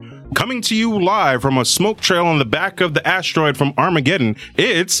Coming to you live from a smoke trail on the back of the asteroid from Armageddon,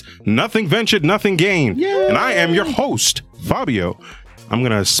 it's Nothing Ventured, Nothing Gained. Yay! And I am your host, Fabio. I'm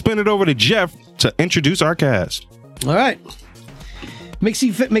going to spin it over to Jeff to introduce our cast. All right. Makes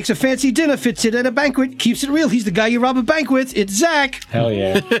a fancy dinner, fits it at a banquet, keeps it real. He's the guy you rob a bank with. It's Zach. Hell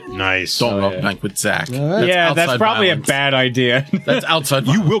yeah. Nice. Don't rob a bank with Zach. Right. That's probably violence. A bad idea. That's outside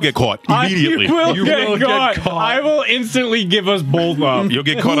You will get caught immediately. You will get caught. I will instantly give us both up. You'll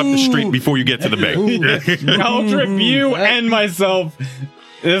get caught up the street before you get to the bank. I'll trip you and myself.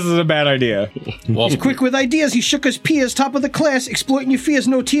 This is a bad idea. He's quick with ideas. He shook his peers, top of the class, exploiting your fears,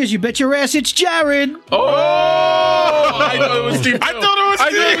 no tears. You bet your ass it's Jared. Oh! I thought it was Steve.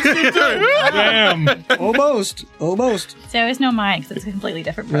 Damn. Almost. There is no mine because it's a completely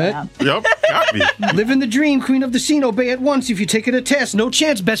different pronoun. Yep, got me. Living the dream, queen of the scene, obey at once. If you take it a test, no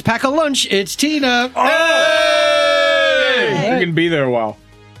chance, best pack a lunch. It's Tina. Hey! You can be there a while.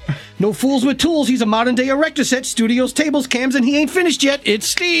 No fools with tools. He's a modern day erector set, studios, tables, cams, and he ain't finished yet. It's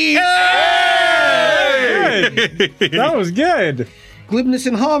Steve. Hey! That was good. Glibness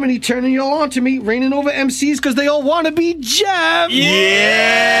and harmony, turning you all on to me, reigning over MCs because they all want to be Jeff.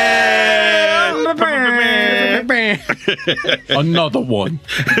 Yeah! Another one.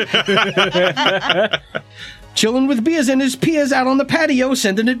 Chilling with beers and his peers out on the patio,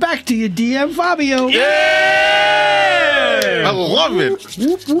 sending it back to you, DM Fabio. Yeah! I love it.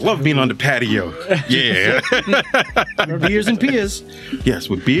 Love being on the patio. Yeah. Beers and peers. Yes,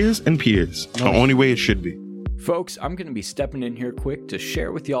 with beers and peers. The only way it should be. Folks, I'm going to be stepping in here quick to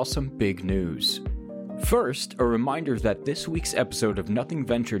share with y'all some big news. First, a reminder that this week's episode of Nothing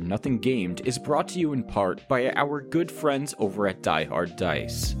Ventured, Nothing Gamed is brought to you in part by our good friends over at Die Hard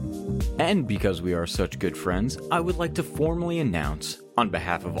Dice. And because we are such good friends, I would like to formally announce, on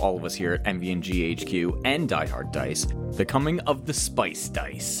behalf of all of us here at MVNG HQ and Die Hard Dice, the coming of the Spice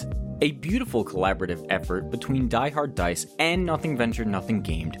Dice. A beautiful collaborative effort between Die Hard Dice and Nothing Ventured, Nothing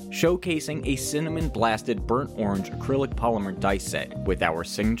Gamed, showcasing a cinnamon-blasted burnt orange acrylic polymer dice set with our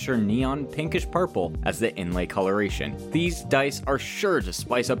signature neon pinkish purple as the inlay coloration. These dice are sure to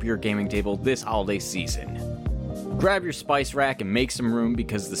spice up your gaming table this holiday season. Grab your spice rack and make some room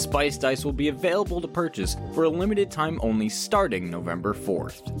because the Spice Dice will be available to purchase for a limited time only starting November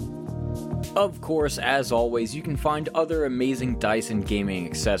 4th. Of course, as always, you can find other amazing dice and gaming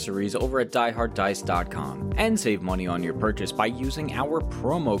accessories over at dieharddice.com and save money on your purchase by using our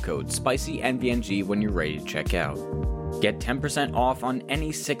promo code SPICYNVNG when you're ready to check out. Get 10% off on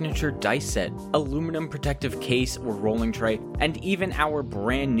any signature dice set, aluminum protective case or rolling tray, and even our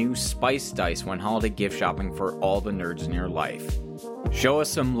brand new Spice Dice when holiday gift shopping for all the nerds in your life. Show us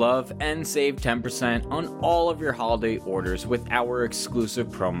some love and save 10% on all of your holiday orders with our exclusive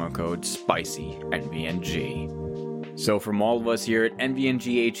promo code SPICYNVNG. So from all of us here at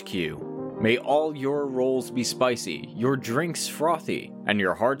NVNG HQ, may all your rolls be spicy, your drinks frothy, and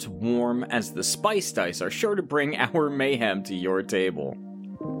your hearts warm as the Spice Dice are sure to bring our mayhem to your table.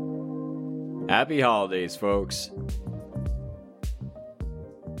 Happy holidays, folks.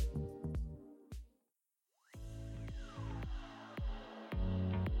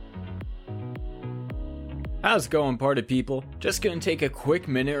 How's it going, party people? Just gonna take a quick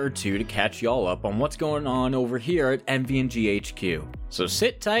minute or two to catch y'all up on what's going on over here at MVNG HQ. So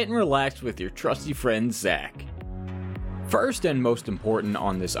sit tight and relax with your trusty friend Zach. First and most important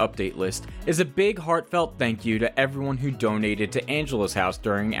on this update list is a big heartfelt thank you to everyone who donated to Angela's house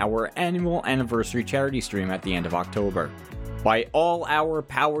during our annual anniversary charity stream at the end of October. By all our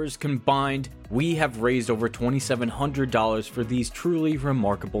powers combined, we have raised over $2,700 for these truly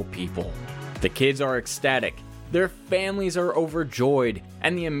remarkable people. The kids are ecstatic, their families are overjoyed,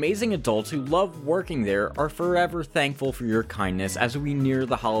 and the amazing adults who love working there are forever thankful for your kindness as we near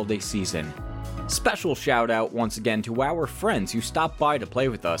the holiday season. Special shout out once again to our friends who stopped by to play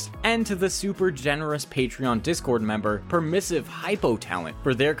with us, and to the super generous Patreon Discord member, Permissive Hypo Talent,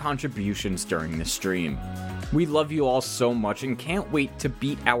 for their contributions during the stream. We love you all so much and can't wait to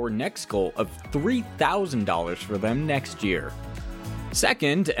beat our next goal of $3,000 for them next year.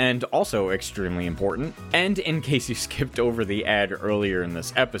 Second, and also extremely important, and in case you skipped over the ad earlier in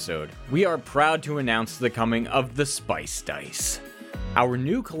this episode, we are proud to announce the coming of the Spice Dice. Our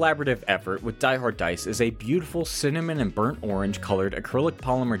new collaborative effort with Die Hard Dice is a beautiful cinnamon and burnt orange colored acrylic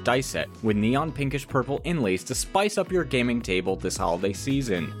polymer dice set with neon pinkish purple inlays to spice up your gaming table this holiday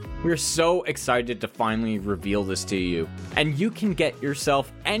season. We're so excited to finally reveal this to you, and you can get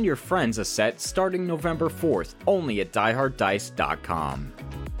yourself and your friends a set starting November 4th, only at dieharddice.com.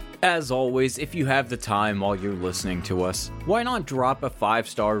 As always, if you have the time while you're listening to us, why not drop a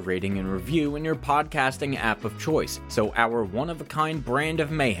 5-star rating and review in your podcasting app of choice so our one-of-a-kind brand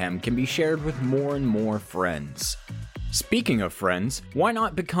of mayhem can be shared with more and more friends. Speaking of friends, why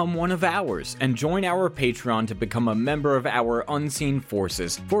not become one of ours and join our Patreon to become a member of our Unseen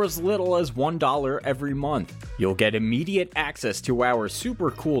Forces for as little as $1 every month. You'll get immediate access to our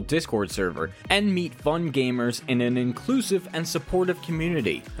super cool Discord server and meet fun gamers in an inclusive and supportive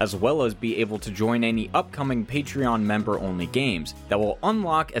community, as well as be able to join any upcoming Patreon member-only games that will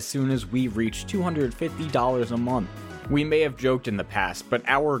unlock as soon as we reach $250 a month. We may have joked in the past, but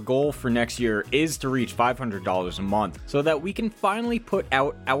our goal for next year is to reach $500 a month so that we can finally put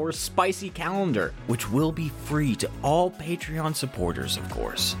out our spicy calendar, which will be free to all Patreon supporters, of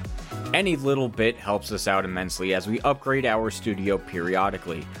course. Any little bit helps us out immensely as we upgrade our studio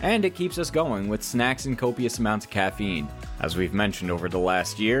periodically, and it keeps us going with snacks and copious amounts of caffeine. As we've mentioned over the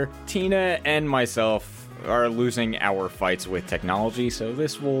last year, Tina and myself are losing our fights with technology, so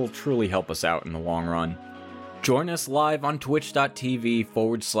this will truly help us out in the long run. Join us live on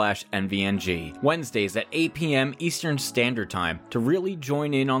twitch.tv/NVNG, Wednesdays at 8 p.m. Eastern Standard Time to really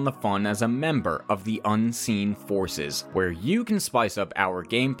join in on the fun as a member of the Unseen Forces, where you can spice up our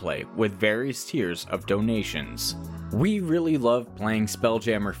gameplay with various tiers of donations. We really love playing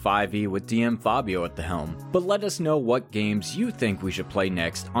Spelljammer 5e with DM Fabio at the helm, but let us know what games you think we should play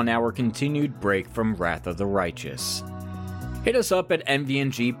next on our continued break from Wrath of the Righteous. Hit us up at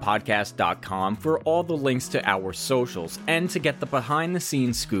nvngpodcast.com for all the links to our socials and to get the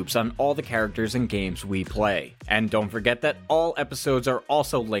behind-the-scenes scoops on all the characters and games we play. And don't forget that all episodes are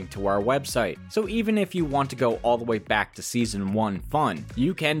also linked to our website, so even if you want to go all the way back to Season 1 fun,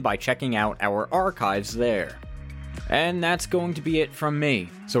 you can by checking out our archives there. And that's going to be it from me.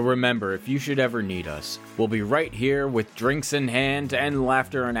 So remember, if you should ever need us, we'll be right here with drinks in hand and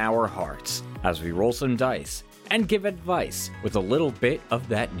laughter in our hearts as we roll some dice and give advice with a little bit of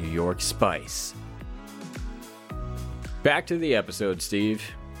that New York spice. Back to the episode, Steve.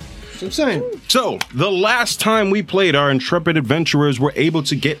 So I'm saying. So, the last time we played, our intrepid adventurers were able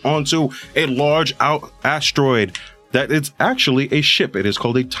to get onto a large asteroid that is actually a ship. It is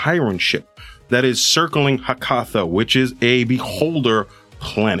called a Tyrant ship that is circling Hakatha, which is a beholder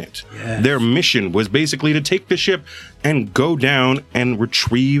planet. Yes. Their mission was basically to take the ship and go down and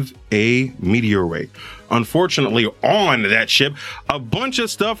retrieve a meteorite. Unfortunately, on that ship, a bunch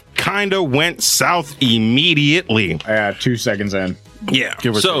of stuff kind of went south immediately. 2 seconds in. Yeah.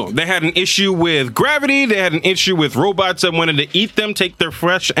 So they had an issue with gravity. They had an issue with robots that wanted to eat them, take their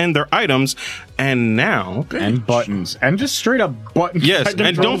flesh and their items. And now... And buttons. And just straight up buttons. Yes.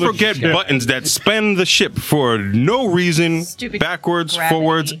 And don't forget buttons that spin the ship for no reason. Stupid backwards, gravity.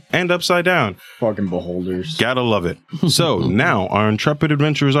 forwards, and upside down. Fucking beholders. Gotta love it. So now our intrepid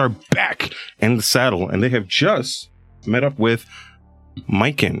adventurers are back in the saddle. And they have just met up with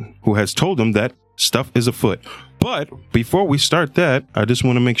Myken, who has told them that stuff is afoot. But before we start that, I just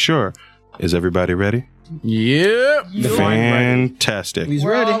want to make sure. Is everybody ready? Yeah. Fantastic. He's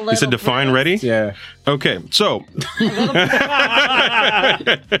ready. You said define ready? Yeah. Okay, so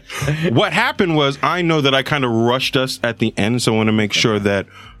what happened was I know that I kind of rushed us at the end, so I want to make sure that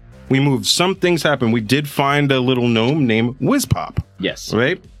we moved. Some things happened. We did find a little gnome named Whizpop, Yes.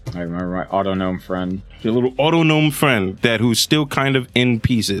 right? I remember my auto gnome friend. Your little auto gnome friend who's still kind of in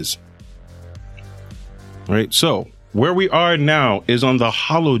pieces. Right, so where we are now is on the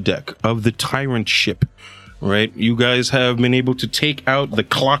holodeck of the Tyrant ship. Right, you guys have been able to take out the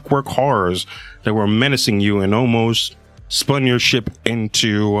clockwork horrors that were menacing you and almost spun your ship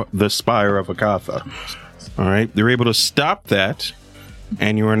into the spire of Hakatha. All right, they're able to stop that,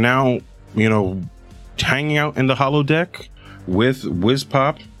 and you are now, hanging out in the holodeck with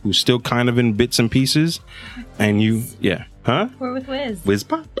Whizpop, who's still kind of in bits and pieces, and you, We're with Wiz.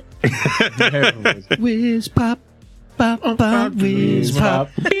 Whizpop. Whiz pop, pop, pop, whiz pop.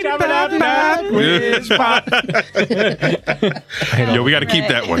 Whiz pop. Yo, we got to keep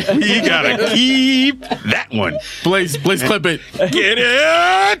that one. We got to keep that one. Please clip it. Get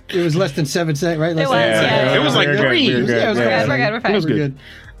it. It was less than 7 seconds, right? It was, yeah. It was like We're good, 3. we're good. Yeah, it was We're good. good, we're good, we're fine. It was good.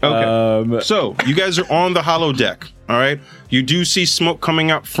 Okay. So, you guys are on the holodeck, all right? You do see smoke coming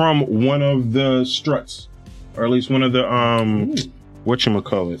out from one of the struts, or at least one of the,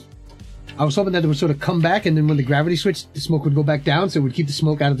 whatchamacallit. I was hoping that it would sort of come back, and then when the gravity switched, the smoke would go back down, so it would keep the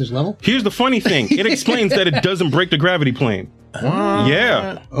smoke out of this level. Here's the funny thing. It explains that it doesn't break the gravity plane.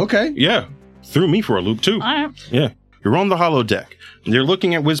 Yeah. Okay. Yeah. Threw me for a loop, too. All right. Yeah. You're on the holodeck. You're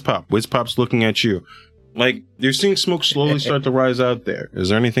looking at Whizpop. Whizpop's looking at you. Like, you're seeing smoke slowly start to rise out there. Is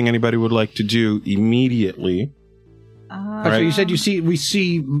there anything anybody would like to do immediately? So you said we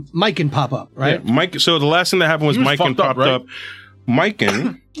see Mikan pop up, right? Yeah, Mike. So the last thing that happened was Mikan popped up.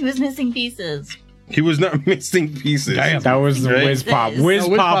 Mikan. He was missing pieces. He was not missing pieces. That was the Right? Whiz Pop. No, Whiz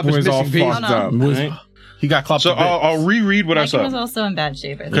Whiz Pop Pop is was all missing pieces. fucked Oh, up. no. Right? He got clopped. So I'll reread what I Michael saw. was also in bad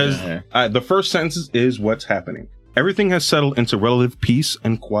shape. I think. Because the first sentence is what's happening. Everything has settled into relative peace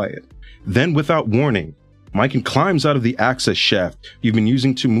and quiet. Then, without warning, Mikan climbs out of the access shaft you've been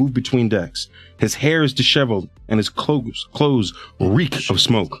using to move between decks. His hair is disheveled and his clothes reek of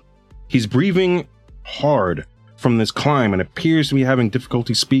smoke. He's breathing hard from this climb and appears to be having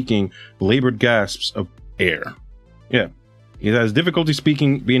difficulty speaking labored gasps of air. Yeah. He has difficulty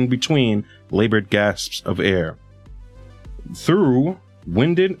speaking in between labored gasps of air. Through,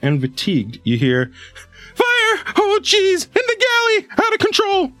 winded and fatigued, you hear, "Fire! Oh, jeez! In the galley! Out of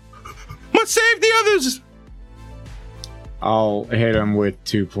control! Must save the others!" I'll hit him with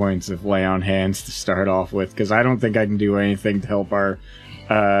 2 points of lay on hands to start off with, because I don't think I can do anything to help our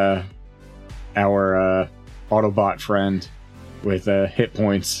Autobot friend with hit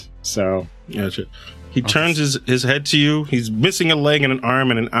points. So Gotcha. He turns his head to you. He's missing a leg and an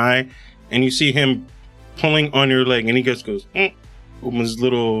arm and an eye, and you see him pulling on your leg, and he just goes, opens his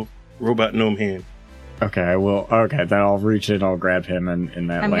little robot gnome hand. okay, I will. Okay, then I'll reach in. I'll grab him in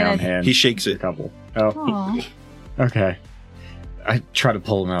that I'm lay on gonna- hand. He shakes a it. couple. Oh, Aw. okay. I try to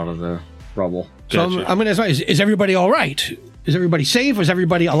pull him out of the rubble. So Gotcha. I'm going to ask, is everybody all right? Is everybody safe? Is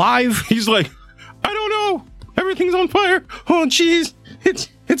everybody alive? He's like, "I don't know. Everything's on fire. Oh, jeez.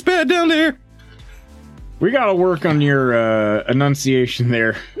 It's bad down there." We gotta work on your enunciation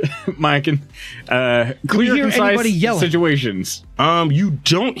there, Mike, and clear, hear concise anybody yelling? situations. You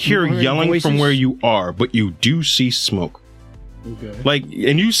don't hear Hearing yelling from voices? where you are, but you do see smoke. Okay. Like,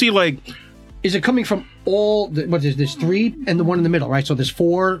 and you see like Is it coming from all? What is this? 3 and the one in the middle, right? So there's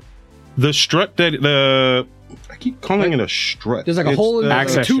 4. the strut that I keep calling it a strut. There's like a It's hole in the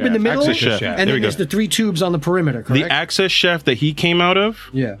access tube in the shaft. middle, Access shaft. and There we then go. there's the 3 tubes on the perimeter. Correct. The access shaft that he came out of.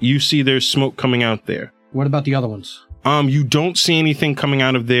 Yeah. You see there's smoke coming out there. What about the other ones? You don't see anything coming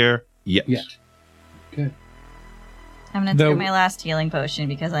out of there yet. Yet. Okay. I'm gonna do my last healing potion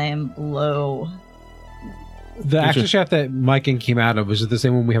because I am low. The access shaft that Mike and came out of, is it the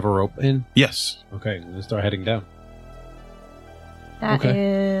same one we have a rope in? Yes. Okay, I'm gonna start heading down. That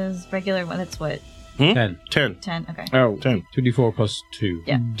is regular. That's what 10. 10. 10. Okay. Oh, 10. 2d4 plus 2.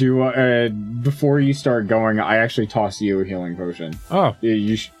 Yeah. do before you start going, I actually toss you a healing potion. Oh,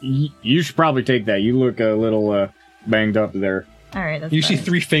 You should probably take that. You look a little banged up there. All right. That's you see fine.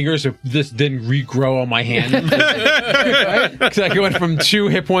 3 fingers if this didn't regrow on my hand. Because I went from 2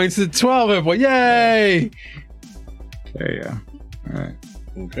 hit points to 12 hit points. Yay! There you go. All right.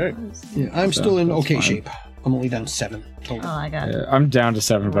 Okay. Yeah, I'm still in that's okay fine. shape. I'm only down 7 Oh, total. I got it. I'm down to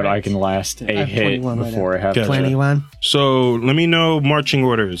 7, but I can last I a have hit 21 right before I have Gotcha. to. 21. So let me know marching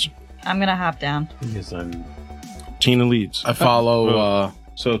orders. I'm gonna hop down. Yes, I'm. Tina leads. I follow.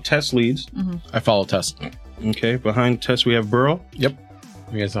 So Tess leads. I follow Tess. Okay. Behind Tess we have Burl. I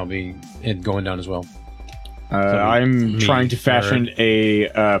guess I'll be going down as well. I'm me, trying to fashion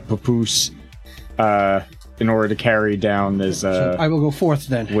Eric. a papoose in order to carry down this So I will go 4th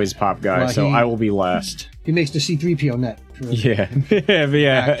then. whiz pop guy, Well, so he- I will be last. He makes the C3PO net. For Yeah, back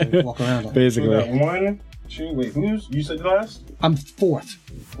yeah, to walk around on. basically. 1, 2. Wait, who's you said last? I'm 4th.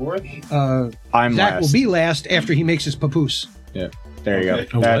 4th. I'm Zach last. will be last after he makes his papoose. Yeah, there you Okay.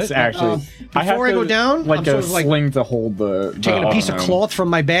 go. That's What? actually. I have before I to, go down, like I'm a sort of like sling to hold the. Taking a piece of cloth from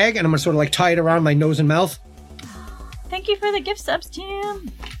my bag, and I'm gonna sort of like tie it around my nose and mouth. Thank you for the gift subs,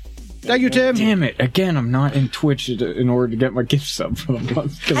 Tim. Thank you, Tim. Damn it! Again, I'm not in Twitch in order to get my gifts up for the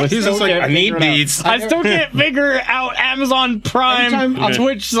month because I He's still just like, can't I need figure it out. these. I still can't figure out Amazon Prime Every time I'm-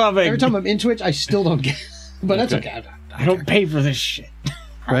 Twitch subbing. Every time I'm in Twitch, I still don't get. But that's okay. I don't pay for this shit.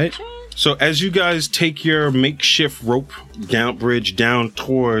 Right? So as you guys take your makeshift rope bridge down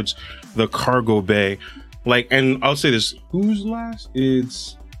towards the cargo bay, and I'll say this: who's last?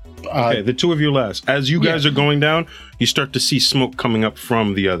 It's okay. The 2 of you last. As you guys are going down, you start to see smoke coming up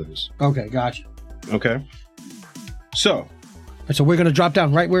from the others. Okay, gotcha. Okay. So So we're gonna drop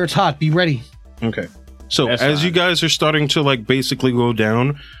down right where it's hot. Be ready. okay. So That's as fine. you guys are starting to basically go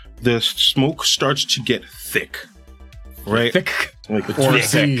down, the smoke starts to get thick. Right? Thick. Like Four thick.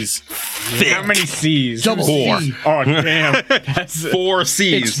 C's. How many C's? Double Four. C. Oh damn! That's 4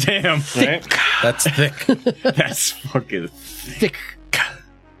 C's. damn. Right? That's thick. That's fucking Thick.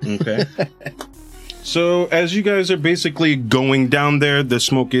 Okay. So as you guys are basically going down there, the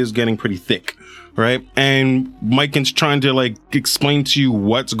smoke is getting pretty thick, right? And Mikan's trying to explain to you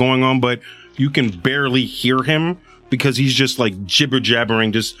what's going on, but you can barely hear him because he's just jibber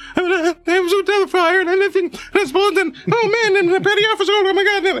jabbering. Just it was so terrified, and everything explodes, and oh man, and the petty officer, oh my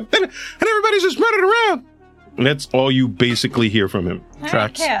god, and everybody's just running around. And that's all you basically hear from him. All right,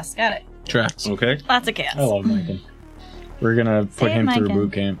 Tracks. chaos. Got it. Tracks. Okay. Lots of chaos. I love Mikan. We're gonna put Say him through Mikan.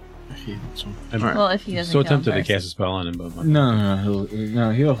 boot camp. Well, if he doesn't So kill him tempted to first. cast a spell on him, but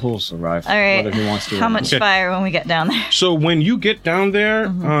He'll survive. All right. Whether he wants to. or How not. much fire when we get down there? So when you get down there,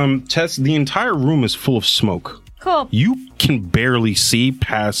 Tess, the entire room is full of smoke. Cool. You can barely see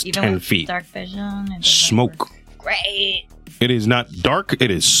past Even 10 with feet. dark vision. it doesn't Smoke. work. Great. It is not dark, it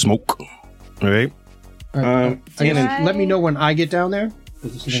is smoke. All right? All right, I guess Right. let me know when I get down there.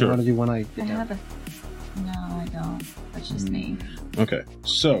 This is what Sure. I want to do when I I get down. have a. No, I don't. That's just me. Okay.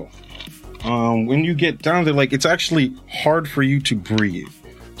 So, when you get down there, like, it's actually hard for you to breathe.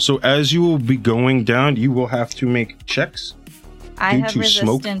 So as you will be going down, you will have to make checks I due have to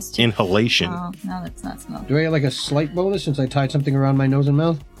smoke resistance to. inhalation. Oh, no, that's not smoke. Do I get like a slight bonus since I tied something around my nose and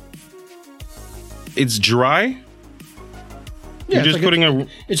mouth? It's dry. You're it's just like putting a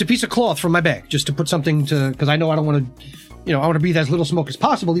It's a piece of cloth from my bag, just to put something to, because I know I don't want to, I want to breathe as little smoke as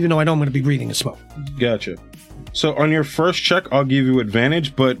possible, even though I know I'm going to be breathing the smoke. Gotcha. So on your first check, I'll give you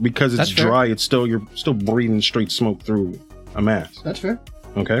advantage, but because it's That's fair. dry, you're still breathing straight smoke through a mask. That's fair.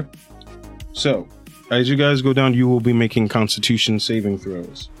 Okay. So as you guys go down, you will be making Constitution saving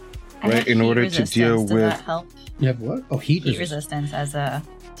throws, I have right? In heat order to resistance. deal Does with. that help? You have what? Oh, heat Heat resistance. resistance as a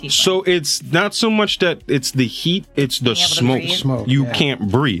tiefling. So it's not so much that it's the heat; it's the Being able to smoke. breathe? Smoke, You yeah. can't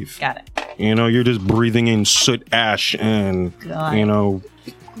breathe. Got it. You're just breathing in soot, ash, and God. Oh,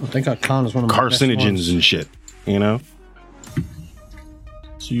 thank God Khan is one of my best carcinogens ones. and shit.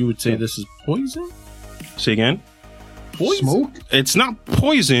 so you would say this is poison? Say again. Smoke? It's not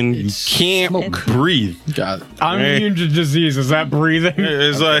poison. It's you can't smoke. breathe. Got it. I'm Hey. immune to disease. Is that breathing?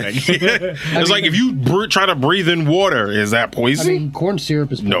 It's like it's like if you try to breathe in water, is that I poison? mean, corn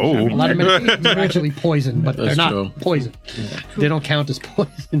syrup is poison. No. I mean, a lot of medications are actually poison, but they're That's not true. poison. They don't count as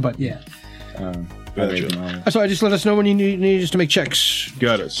poison, but yeah. Gotcha. So I just let us know when you need us to make checks.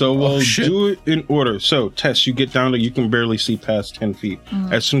 Got it. So we'll shit. do it in order. So Tess, you get down to you can barely see past 10 feet.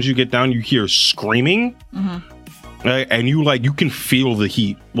 As soon as you get down, you hear screaming. Right? And you can feel the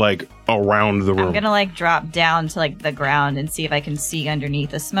heat around the room. I'm gonna drop down to the ground and see if I can see underneath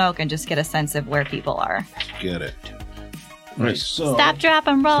the smoke and just get a sense of where people are. Get it. Right. So Stop, drop,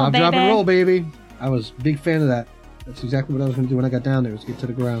 and roll, Stop, baby. drop, and roll, baby. I was a big fan of that. That's exactly what I was going to do when I got down there, was get to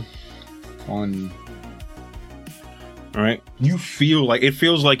the ground. On all right. You feel it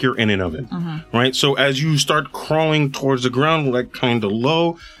feels like you're in an oven. Right. So as you start crawling towards the ground, kind of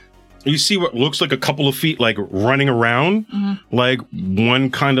low, you see what looks like a couple of feet running around.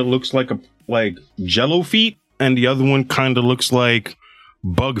 One kind of looks like jello feet, and the other one kind of looks like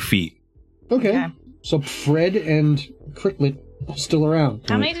bug feet. Okay. Okay. So Fred and Cricklet are still around.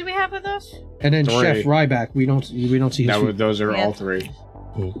 How many did we have with us? And then 3. Chef Ryback, we don't see his feet. those are Yeah. all 3.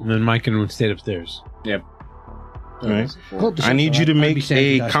 And then Mike stayed upstairs. Yep. Right. Well, I need you to I'd be make a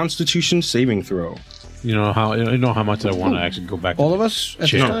sanitized. Constitution saving throw. You know how much I want to actually go back. All of us at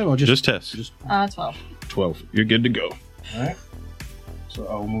this No, time? Or just test. 12. 12. You're good to go. All right. So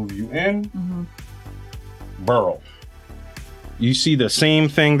I'll move you in. Burrow. You see the same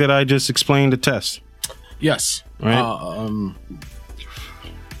thing that I just explained to Tess. Yes. Right.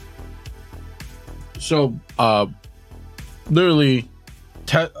 So, literally,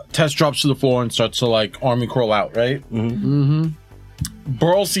 Tess drops to the floor and starts to army crawl out. Right. Mm-hmm.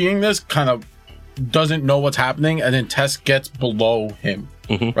 Burl, seeing this, kind of doesn't know what's happening, and then Tess gets below him.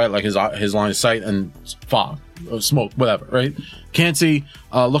 Right, his line of sight and fog, smoke, whatever. Right. Can't see.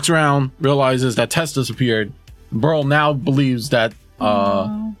 Looks around, realizes that Tess disappeared. Burl now believes that there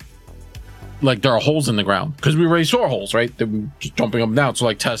are holes in the ground because we already saw holes, right? That we just jumping up and down.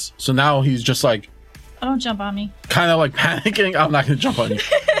 So Tess. So now he's just Oh, don't jump on me. kind of panicking. I'm not gonna jump on you.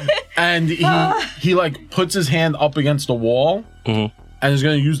 And he puts his hand up against the wall and is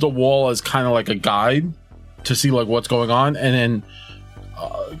gonna use the wall as kind of a guide to see what's going on. And then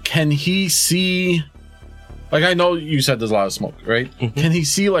can he see? I know you said there's a lot of smoke, right? Can he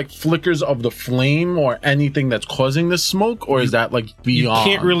see flickers of the flame or anything that's causing this smoke, or is that You beyond?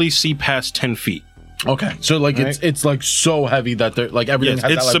 can't really see past 10 feet. Okay, so it's so heavy that they're everything Yes,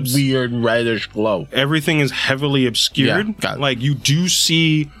 has it's that weird reddish glow. Everything is heavily obscured. Yeah, got it. You do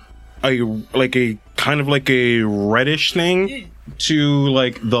see a kind of a reddish thing to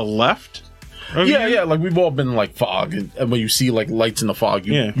the left. of Yeah, you. yeah, we've all been fog, and when you see lights in the fog,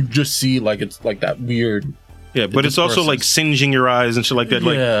 you just see it's that weird. Yeah, but it's also disperses. singeing your eyes and shit like that.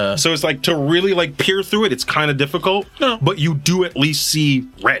 Yeah. So it's to really peer through it, it's kind of difficult. No. But you do at least see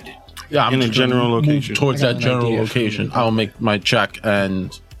red. Yeah, I'm In a just general gonna move location. towards I got that an general idea. location. I'll make my check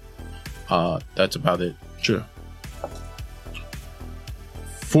and That's about it. Sure.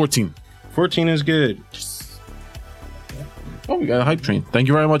 14. 14 is good. Oh, we got a hype train. Thank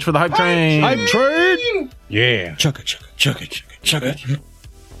you very much for the hype train. Hype train. Yeah. Chugga chugga chugga chugga chugga.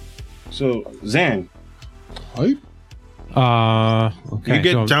 So, Zan, Hype. Okay. you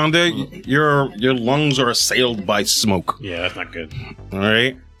get so- down there, your lungs are assailed by smoke. Yeah, that's not good. All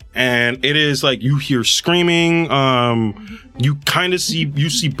right. And it is like you hear screaming. You kind of see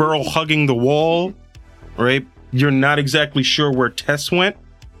Burl hugging the wall, right? You're not exactly sure where Tess went.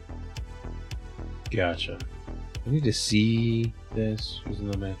 Gotcha. I need to see this.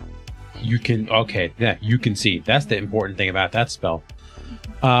 You can. Okay. Yeah, you can see. That's the important thing about that spell.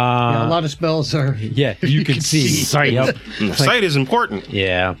 Yeah, a lot of spells are. Yeah, you can see. Sight. Yep. Sight is important.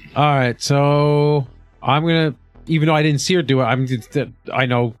 Yeah. All right. So I'm gonna, even though I didn't see her do it, I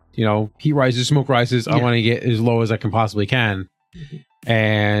know, heat rises, smoke rises. I Yeah. want to get as low as I can possibly can.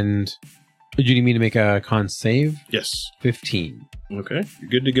 And do you need me to make a con save? Yes. 15. Okay. You're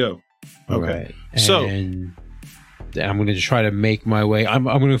good to go. Okay. Right. So- And I'm gonna just try to make my way. I'm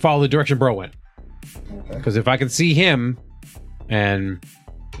gonna follow the direction Bro went. Because if I can see him, and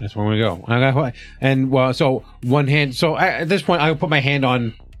that's where I'm gonna go. So one hand. So at this point, I would put my hand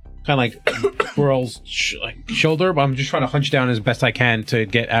on kind of like Burl's shoulder, but I'm just trying to hunch down as best I can to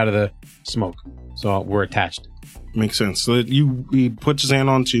get out of the smoke. So we're attached. Makes sense. So he puts his hand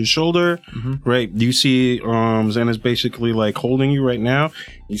onto your shoulder, right? You see, Zan is basically like holding you right now.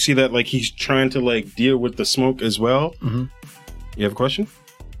 You see that like he's trying to like deal with the smoke as well. You have a question?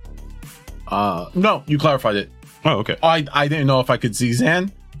 No, you clarified it. Oh, okay. I didn't know if I could see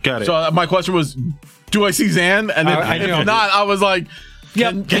Zan. Got it. So my question was, do I see Zan? And I know. if not, I was like,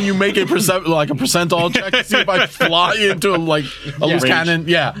 can you make a percentile check to see if I fly into like a loose cannon?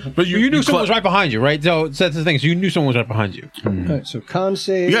 Yeah, but You knew someone was right behind you, right? So that's the thing. So you knew someone was right behind you. All right, so con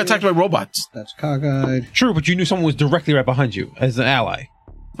save. You got attacked by robots That's cockeyed. True, but you knew someone was directly right behind you as an ally.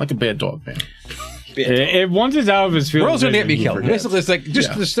 like a bad dog, man. Once it's out of his field, Bro's of gonna get me vision, he killed. forgets. Basically, it's like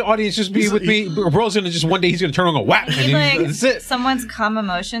just the audience just be with me. Bro's gonna just one day he's gonna turn on and go whack, and Need, like that's it. someone's calm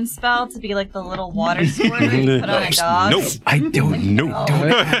emotion spell to be like the little water squirter you put on a dog. Nope. I don't know.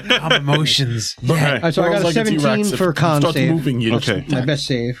 Calm emotions. All right, so I got a Like 17 T-Rex. for If it con starts save. moving, you Okay. My best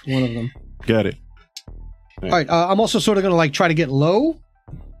save, one of them. Got it. All right, I'm also sort of going to like try to get low.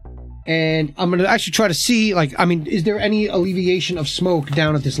 And I'm going to actually try to see, is there any alleviation of smoke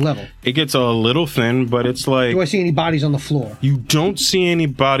down at this level? It gets a little thin, but it's like Do I see any bodies on the floor? you don't see any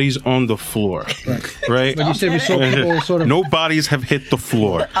bodies on the floor, right? But you said we saw people sort of. No bodies have hit the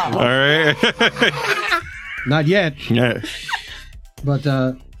floor. All right. Not yet, Yeah. but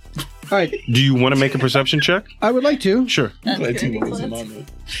all right, Do you want to make a perception check? I would like to. Sure.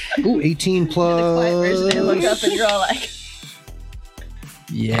 Ooh, 18 Quiet version. I look up plus and you're all like,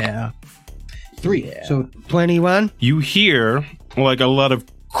 Yeah. 3. So 21. You hear like a lot of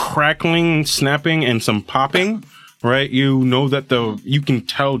crackling, snapping, and some popping, right? You know that you can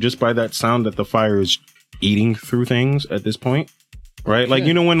tell just by that sound that the fire is eating through things at this point, right? Like,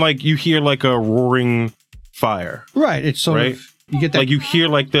 you know, when like you hear like a roaring fire, Right, it's sort Right. of. You get that like you hear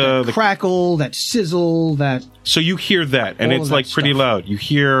like the crackle, that sizzle, that. so you hear that, and All it's of like that pretty stuff. loud. You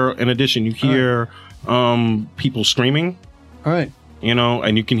hear, in addition, you hear people screaming, All right, you know,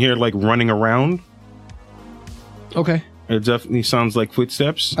 and you can hear like running around. okay. It definitely sounds like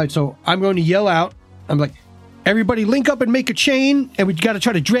footsteps. All right, so I'm going to yell out. I'm like, everybody link up and make a chain, and we got to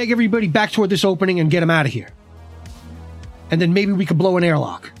try to drag everybody back toward this opening and get them out of here. And then maybe we could blow an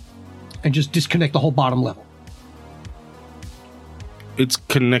airlock and just disconnect the whole bottom level. It's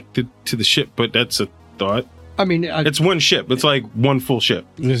connected to the ship, but that's a thought. I mean, It's one ship. It's like one full ship.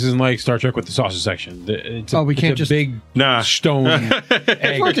 This isn't like Star Trek with the sausage section. It's Oh, we can't it's a just- big Nah. stone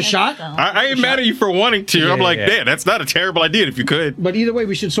egg. worth a shot. I ain't mad at you for wanting to. Yeah, I'm like, yeah. man, that's not a terrible idea if you could. But either way,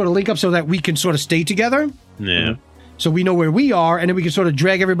 we should sort of link up so that we can sort of stay together. Yeah. So we know where we are, and then we can sort of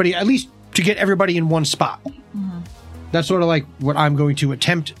drag everybody, at least to get everybody in one spot. That's sort of like what I'm going to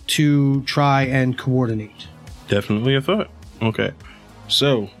attempt to try and coordinate. Definitely a thought. Okay.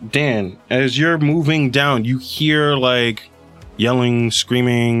 So, Dan, as you're moving down, you hear like yelling,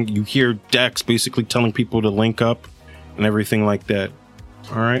 screaming. You hear Dex basically telling people to link up and everything like that.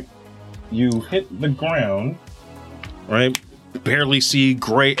 All right. You hit the ground, right? Barely see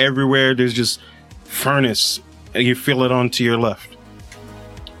gray everywhere. There's just furnace. And you feel it onto your left.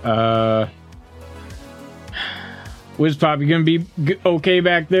 Was Poppy gonna be okay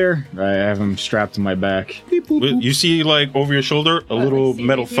back there? I have him strapped to my back. You see, like, over your shoulder, a little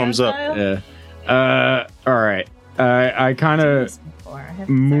metal thumbs up. Yeah. All right. I kind of Move.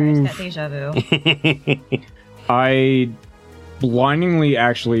 Move. Got deja vu. I blindingly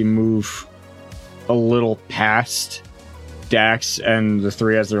actually move a little past Dax and the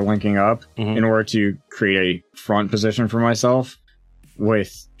three as they're linking up in order to create a front position for myself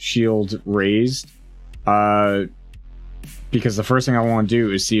with shield raised. Because the first thing I want to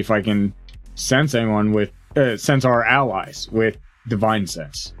do is see if I can sense anyone with sense our allies with divine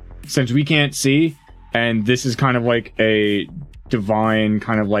sense. Since we can't see, and this is kind of like a divine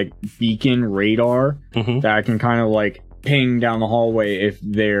kind of like beacon radar that I can kind of like ping down the hallway if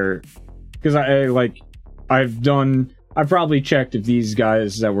they're, because I've probably checked if these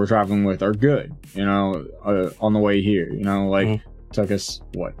guys that we're traveling with are good, you know, on the way here, you know, like took us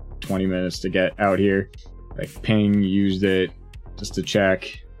what 20 minutes to get out here. Like ping, used it just to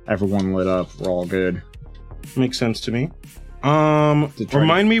check. Everyone lit up. We're all good. Makes sense to me.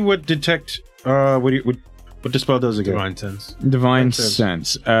 Remind me what detect. What the spell does again? Divine sense. Divine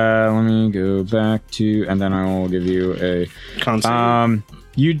sense. Let me go back to, and then I will give you a Con save.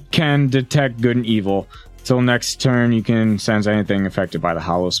 You can detect good and evil. Till next turn, you can sense anything affected by the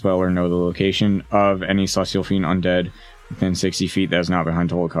Hollow spell or know the location of any celestial fiend undead within 60 feet that is not behind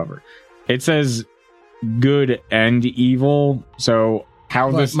total cover. It says good and evil, so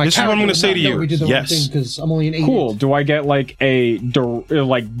how this is what I'm going to say to you. Yes. Because I'm only an 8. Cool. Do I get like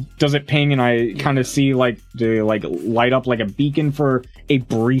does it ping and I kind of see like the like light up like a beacon for a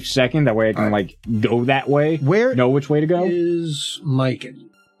brief second? That way I can like go that way. Where know which way to go? Is Mike?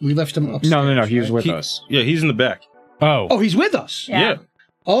 We left him upstairs. No. He was right? with us. Yeah, he's in the back. Oh, he's with us. Yeah.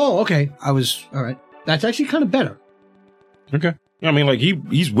 Oh, okay. I was all right. That's actually kind of better. Okay. I mean, like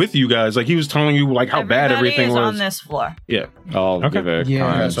he's with you guys. Like he was telling you like how bad everything is was on this floor. Yeah. I'll give it.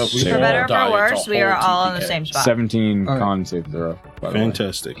 Yeah. So if we save. For better or die, for it's worse, a we are whole all in the TPK. same spot. 17 All right. con save throw. By the way.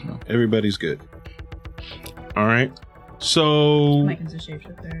 Fantastic. Everybody's good. All right. So Mike's a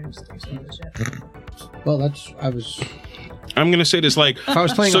shapeshifter. Who's the ship. Well, I'm gonna say this like if I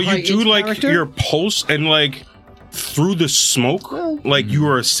was playing so a high you do eighth like character, your pulse and like through the smoke, like you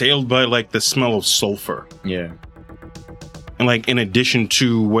are assailed by like the smell of sulfur. Yeah. And like in addition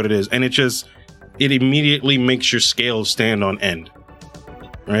to what it is, and it immediately makes your scales stand on end,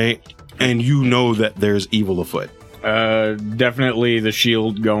 right? And you know that there's evil afoot. Definitely the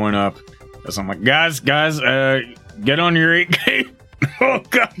shield going up. So I'm like, guys, get on your 8 game. Oh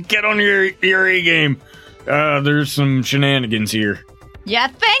god, get on your A game. There's some shenanigans here. You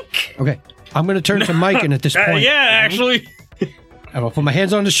think? okay. I'm going to turn to Mike, and at this point, Yeah, actually. I'm going to put my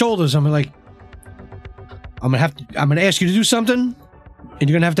hands on his shoulders. I'm like, I'm going to ask you to do something, and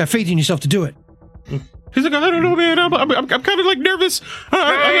you're going to have faith in yourself to do it. He's like, I don't know, man. I'm kind of like nervous.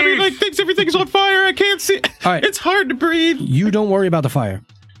 I mean, like thinks everything's on fire. I can't see. All right. It's hard to breathe. You don't worry about the fire.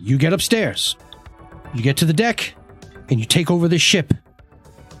 You get upstairs. You get to the deck, and you take over this ship.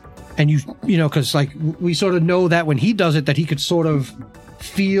 And you know, because like we sort of know that when he does it, that he could sort of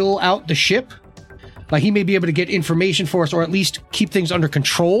feel out the ship. Like he may be able to get information for us, or at least keep things under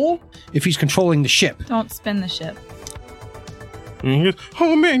control if he's controlling the ship. Don't spin the ship. And he goes,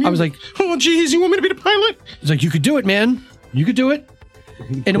 oh man, I was like, oh geez, you want me to be the pilot? it's like, you could do it, man. You could do it.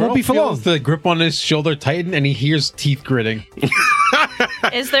 And it won't be for long. The grip on his shoulder tighten, and he hears teeth gritting.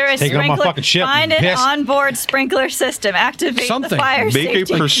 Is there a Take it on my sprinkler? fucking ship, Find an piss. onboard sprinkler system. Activate Something. the fire Make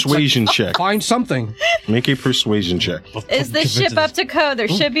safety. a persuasion check. Find something. Make a persuasion check. Is the ship up to code? There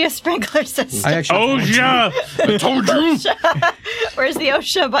should be a sprinkler system. I actually. Oh yeah. I told you. Where's the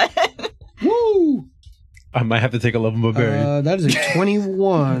OSHA button? Woo! I might have to take a level barbarian. That is a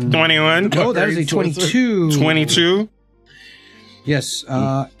 21. 21. No, that is a 22. 22. Yes.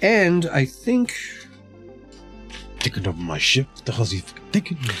 And I think. Taking over my ship. What the hell's he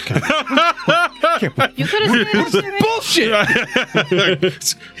thinking? You could have said it. Bullshit.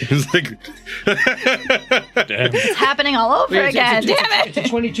 It's like, It's happening all over again. Damn It's a it.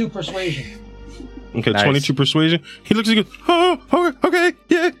 22 persuasion. okay, Nice. 22 persuasion. He looks like, oh, okay,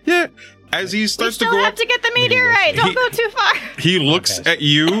 yeah. As he We starts to still go have up, to get the meteorite. Don't go too far. he looks at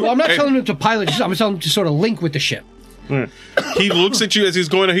you. Well, I'm not and telling him to pilot. I'm telling him to sort of link with the ship. he looks at you as he's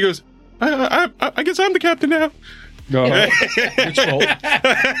going. He goes, I guess I'm the captain now. Go ahead. Which roll?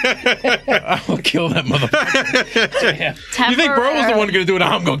 I'll kill that motherfucker. You think Bro was the one going to do it?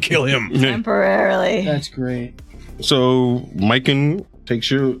 I'm going to kill him. Temporarily. That's great. So Myken takes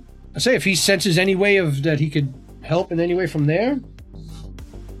you. I say if he senses any way of that he could help in any way from there.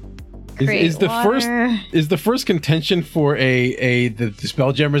 Is the water. first contention for the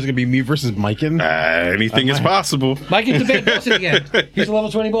Spelljammer is going to be me versus Myken? Anything is possible. Mike is the big boss at the end. He's a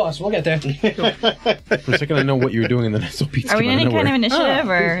level 20 boss. We'll get there. For a second, I know what you were doing, and then SOP. Are we in any kind of initiative,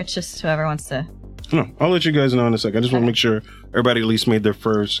 or it's just whoever wants to? No, I'll let you guys know in a sec. I just want to make sure everybody at least made their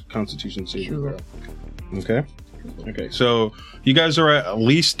first Constitution saving throw. Okay. Okay, so you guys are at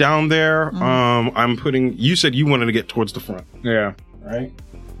least down there. I'm putting. You said you wanted to get towards the front, Yeah. right?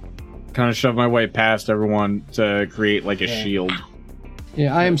 Kind of shove my way past everyone to create like a shield.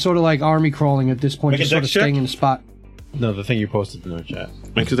 Yeah, I am sort of like army crawling at this point, Make a just sort of dex check? staying in the spot. No, the thing you posted in the chat.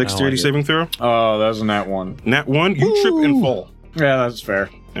 Make a dexterity saving throw. Oh, that was in that one. Nat 1, you trip and fall. Yeah, that's fair.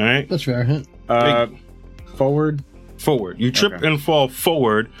 All right, That's fair, huh? Forward. forward. You trip Okay. and fall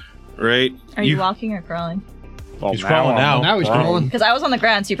forward, right? Are you walking or crawling? Well, He's crawling now. Now he's crawling. Because I was on the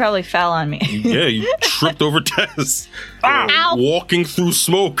ground, so you probably fell on me. Yeah, you tripped over Tess. Ow! Walking through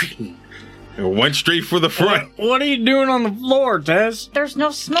smoke. And went straight for the front. What are you doing on the floor, Tess? There's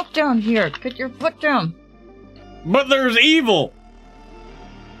no smoke down here. Put your foot down. But there's evil.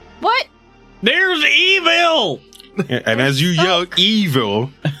 What? There's evil. And as you yell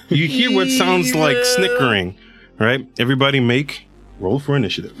evil, you hear what sounds like snickering. Right? Everybody make roll for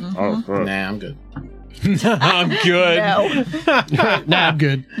initiative. Oh, Nah, I'm good. I'm good. No. Nah, I'm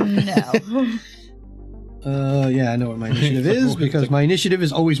good. No. Yeah, I know what my initiative is because my initiative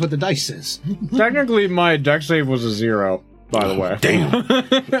is always what the dice says. technically, my dex save was a 0. By the way.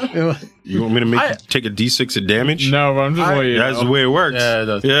 Damn. You want me to take a d6 of damage? No, but I'm just letting you That's know. the way it works. Yeah, it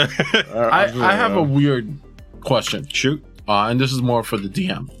does. Yeah. I have a weird question, Shoot. and this is more for the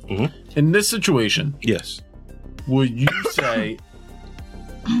DM. Mhm. In this situation, Yes. would you say,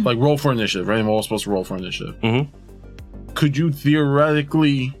 like, roll for initiative, right? We're all supposed to roll for initiative. Mhm. Could you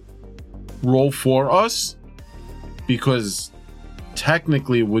theoretically roll for us? Because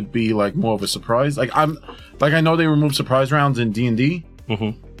technically it would be like more of a surprise. I know they remove surprise rounds in D&D,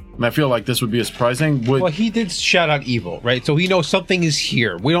 Mhm. and I feel like this would be a surprise thing. Well, he did shout out evil, right? So he knows something is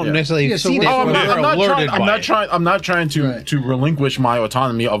here. We don't necessarily Yeah, so see we're- it. Oh, but we're alerted by it. I'm not trying to Right. to relinquish my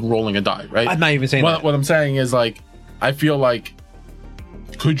autonomy of rolling a die, right? I'm not even saying that. What I'm saying is, like, I feel like,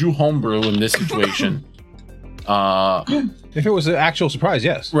 could you homebrew in this situation? If it was an actual surprise,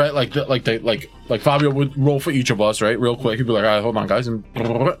 yes. Right, like Fabio would roll for each of us, right, real quick. He'd be like, "All right, hold on, guys," and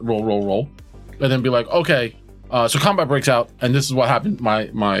roll, and then be like, "Okay, so combat breaks out, and this is what happened.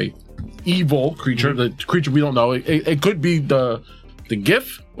 My evil creature, the creature we don't know, it could be the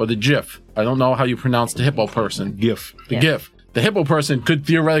GIF or the GIF. I don't know how you pronounce the hippo person. GIF. The GIF. The hippo person could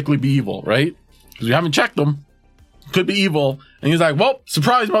theoretically be evil, right? Because we haven't checked them. Could be evil, and he's like, "Well,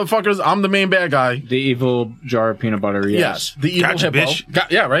 surprise, motherfuckers! I'm the main bad guy." The evil jar of peanut butter, Yes, the evil Gotcha, hippo.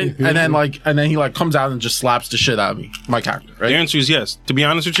 bitch. Yeah, right. And then he like comes out and just slaps the shit out of me, my character. The Right? answer is yes. To be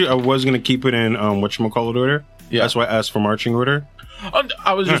honest with you, I was going to keep it in whatchamacallit order. Yeah. That's why I asked for marching order.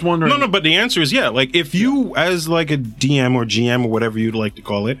 I was just wondering. No, but the answer is yeah. Like if you, as like a DM or GM or whatever you'd like to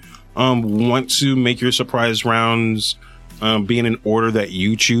call it, want to make your surprise rounds be in an order that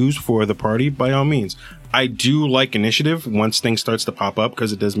you choose for the party, by all means. I do like initiative once things starts to pop up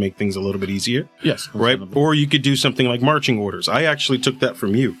because it does make things a little bit easier. Yes, Right. Or you could do something like marching orders. I actually took that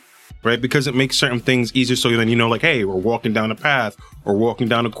from you. Right, because it makes certain things easier. So then you know, like, hey, we're walking down a path, or walking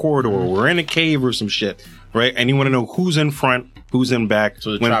down a corridor, or we're in a cave or some shit, right? And you want to know who's in front, who's in back,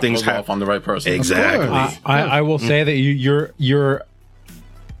 So the when trap things goes off happen. on the right person. Exactly. I will say that you're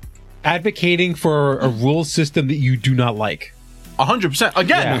advocating for a rule system that you do not like. 100%.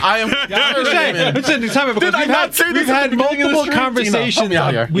 Again, Yeah. I am. Did I not say this we've at had the beginning of the multiple stream? conversations. Help me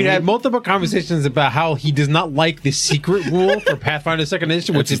out here. We had multiple conversations about how he does not like the secret rule for Pathfinder Second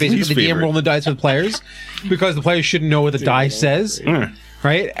Edition, which It's is his basically least the DM favorite. rolling the dice for the players, because the players shouldn't know what the die says,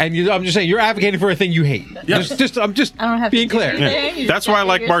 right? And I'm just saying you're advocating for a thing you hate. Yeah. I'm just I don't have being to do clear. anything. Yeah. You just That's why I gotta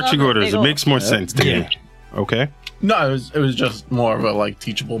like give yourself marching a orders. big It ol' makes more sense to Yeah. me. Okay. No, it was just more of a like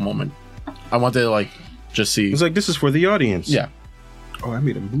teachable moment. I wanted to like just see. It's like this is for the audience. Yeah, Oh, I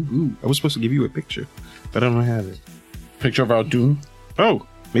made a boo-boo. I was supposed to give you a picture, but I don't have it. picture of our doom. Oh,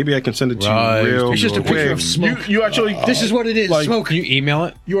 maybe I can send it to Right. you real It's just a picture quick. of smoke. You actually. This is what it is. Like- Smoke. Can you email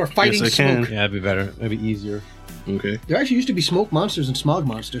it? You are fighting Yes, I can. smoke. Yeah, that'd be better. That'd be easier. Okay. There actually used to be smoke monsters and smog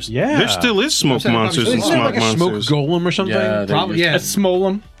monsters. Yeah, There still is smoke saying, monsters probably and still Isn't smog there like a smoke monsters. golem or something? Yeah, they Probably, use yeah. A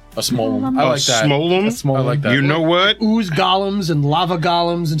smolem. a smolem. I like that. Smolem? I like that. You know what? Ooze golems and lava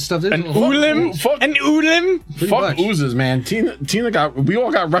golems and stuff. An There's- ulim. Fuck. An ulim. Fuck much. oozes, man. Tina got. We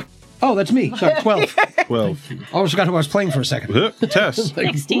all got wrecked. Oh, that's me. Sorry, 12. 12. I almost forgot who I was playing for a second. Test.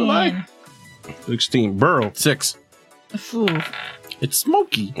 16. 16. Burl. 6. Ooh. It's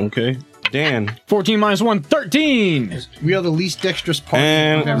smoky. Okay. Dan. 14 minus 1, 13. We are the least dexterous party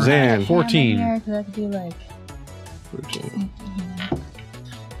And I've ever Zan. had. 14. That could be like 13.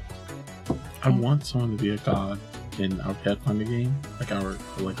 I want someone to be a god in our Pathfinder game, like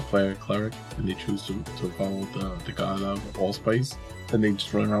a player cleric, and they choose to follow the god of allspice, and they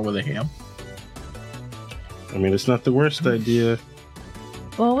just run around with a ham. I mean, it's not the worst idea.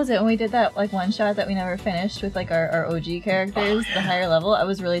 What was it when we did that like one shot that we never finished with like our OG characters, the higher level? I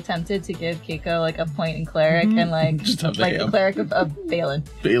was really tempted to give Keiko like a point in cleric and like Just have the like the ham. cleric of Balin,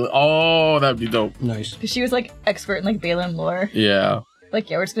 Balin. Oh, that'd be dope. Nice. because she was like expert in like Balin lore. Yeah. Like,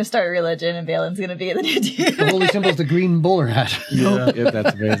 yeah, we're just gonna start a religion and Balin's gonna be the new The dude holy symbol is the green bowler hat. Yeah. Yeah,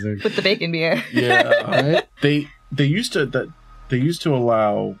 that's amazing. with the bacon beer. Yeah. Right? They used to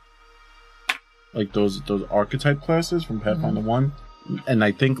allow like those archetype classes from Pathfinder 1. And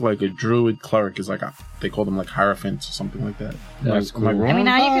I think like a druid cleric is like they call them like hierophants or something like that. That's Am I cool. wrong? I mean,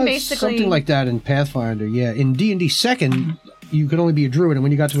 now you can It's basically something like that in Pathfinder. Yeah, in D&D second, you could only be a druid, and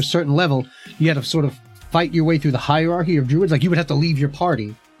when you got to a certain level, you had to sort of fight your way through the hierarchy of druids. Like you would have to leave your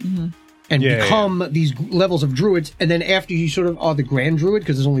party and Yeah, become these levels of druids, and then after you sort of are the grand druid,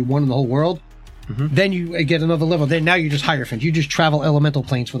 because there's only one in the whole world, then you get another level. Then now you're just hierophant. You just travel elemental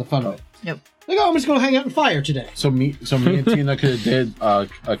planes for the fun of it. Yep. Like, oh, I'm just going to hang out in fire today. So me and Tina could have did a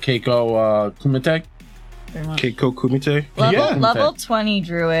Keiko Kumite. pretty much. Keiko Kumite. Level 20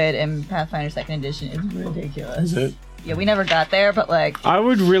 druid in Pathfinder 2nd Edition is ridiculous. Is it? Yeah, we never got there, but like, I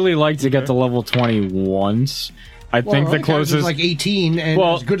would really like to get to level 20 once. I think Well, the our guy was closest. like 18, and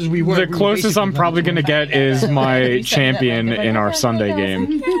well, as good as we were, the we were closest basically I'm probably level going to 20. get is my We said that, champion like, in our okay, Sunday okay.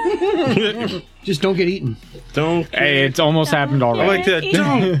 game. Just don't get eaten. Don't. Hey, it's almost happened I already. like that.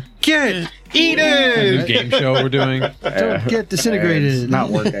 Don't get New eaten. game show we're doing. Don't get disintegrated. It's not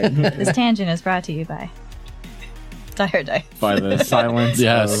working. this tangent is brought to you by Dire Dice. By the silence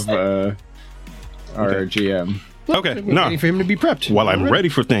Yes. of our GM. Okay, We're no. waiting for him to be prepped. While I'm ready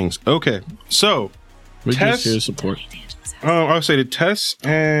for things. Okay, so We Tess- just here to support. I'll say to Tess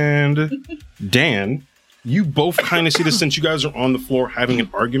and Dan, you both kind of see this since you guys are on the floor having an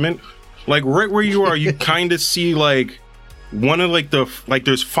argument. Like right where you are, you kind of see like one of like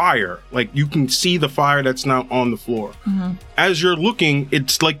there's fire. Like you can see the fire that's now on the floor. As you're looking,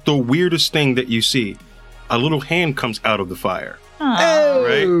 it's like the weirdest thing that you see. A little hand comes out of the fire,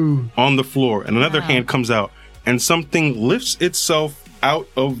 right, on the floor, and another hand comes out, and something lifts itself out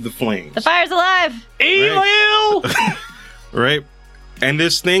of the flames. The fire's alive! Evil! Right? And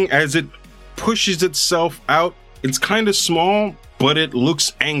this thing, as it pushes itself out, it's kind of small, but it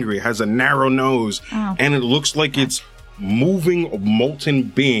looks angry. It has a narrow nose, and it looks like it's moving a molten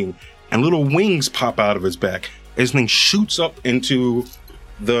being, and little wings pop out of its back. This thing shoots up into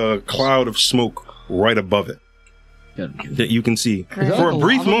the cloud of smoke right above it that you can see. that For a like a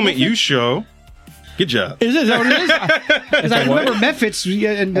brief lava moment, mephit? you show. Good job. Is that what it is? Because I remember mephits,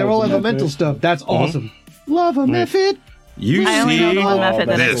 yeah, and they're all elemental stuff. That's awesome. Lava mephit. You I only know see the one method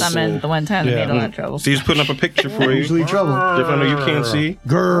that I this. summoned the one time that Yeah. made a lot of trouble. So he's putting up a picture for you. Usually trouble. If I know you can't see,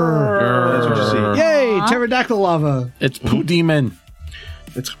 Grrr. that's what you see. Yay, pterodactyl lava. It's Poo Demon.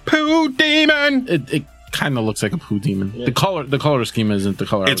 It's Poo Demon. It kind of looks like a Poo Demon. The color scheme isn't the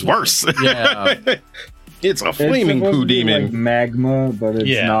color. I It's was- worse. Yeah. It's a flaming Poo Demon. Like magma, but it's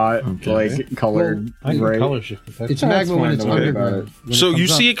Yeah. not Okay. like colored I can gray. color shift. If It's That's magma when fine, it's don't worry about underground. When So it you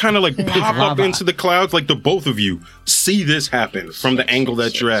comes see up. it kind of like pop up lava. into the clouds, like the both of you see this happen from the angle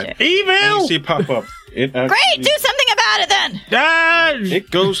that you're at. And you see it pop up. It Great! actually- Do something about it then! It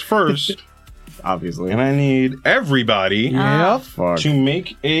goes first, Obviously. and I need everybody Yep. Fuck. to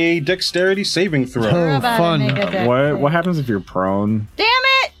make a dexterity saving throw. Oh, About fun. it, make a deck What save. what happens if you're prone? Damn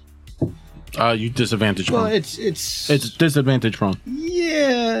it! You disadvantage Well, wrong. it's It's disadvantage wrong.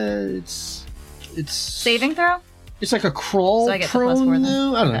 yeah, it's Saving throw? It's like a crawl So I get the prone plus 4 then?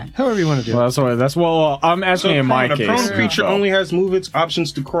 now? I don't know. Okay. However you want to do Well, it. that's well. I'm asking in my a case. prone creature so- only has move its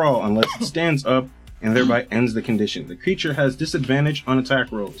options to crawl unless it stands up and thereby ends the condition. The creature has disadvantage on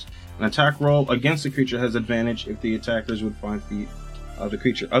attack rolls. An attack roll against the creature has advantage if the attacker is within 5 feet of the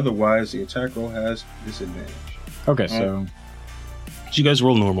creature. Otherwise, the attack roll has disadvantage. Okay, so So you guys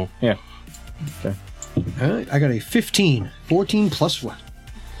roll normal. yeah. All right, I got a 15. 14 plus 1.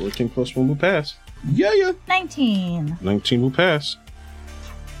 14 plus 1 will pass. Yeah. 19. 19 will pass.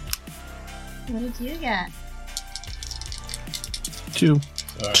 What did you get? 2.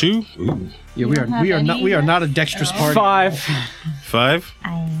 2. Ooh. Yeah, You don't have any we are not a dex dexterous at all? party. 5.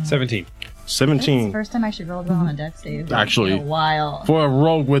 17. It's 17. the first time I actually rolled well on a dex save. Actually. In a while. For a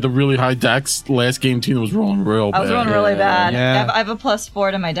rogue with a really high dex, last game Tina was rolling real bad. I was rolling really bad. Yeah. I have a plus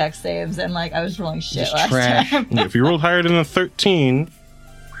 4 to my dex saves, and like I was rolling shit Just last trash. time. Yeah, if you rolled higher than a 13,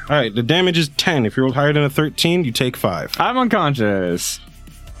 alright, the damage is 10. If you rolled higher than a 13, you take 5. I'm unconscious.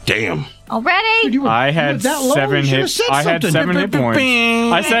 Damn. Already? Dude, you were- I you were had that low? 7 You should've hits. said I had something. 7 hit points.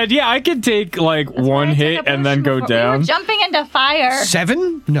 I said, yeah, I could take like That's why I one took hit a and then potion go before. We down. were jumping into fire.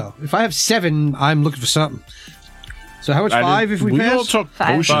 7? No. If I have 7, I'm looking for something. So how much? I 5 if we We pass? all took 5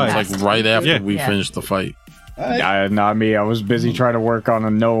 potions passed. like right after Yeah. we Yeah. finished the fight. Not me. I was busy trying to work on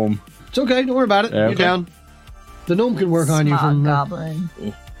a gnome. It's okay. Don't worry about it. Yeah, You're okay. down. The gnome can work on you Smog from goblin.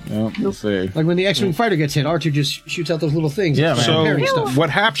 Yeah, we'll see. like when the X-wing fighter gets hit. Archer just shoots out those little things. Yeah, It's man. repairing So stuff. what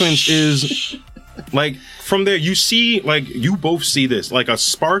happens is, like from there, you see, like you both see this, like a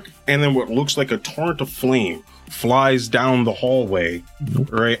spark, and then what looks like a torrent of flame flies down the hallway,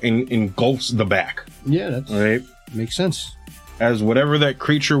 right, and engulfs the back, Yeah, that right. makes sense. As whatever that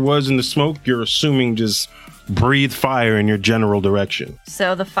creature was in the smoke, you're assuming just breathe fire in your general direction.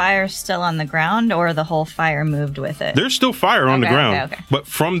 So the fire's still on the ground, or the whole fire moved with it? There's still fire on the Okay, ground, okay. but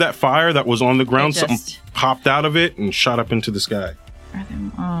from that fire that was on the ground, It something just- popped out of it and shot up into the sky.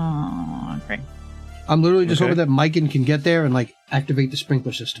 Oh, great. I'm literally just Okay. hoping that Mikan can get there and like activate the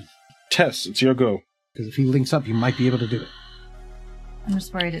sprinkler system. Tess, it's your go. Because if he links up, he might be able to do it. I'm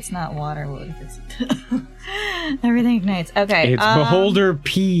just worried it's not water. What if it's everything ignites? Okay. It's Beholder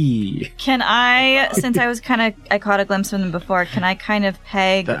P. Can I, since I caught a glimpse of them before, can I kind of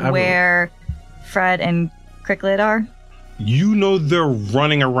peg That- I will- where Fred and Cricklet are? You know they're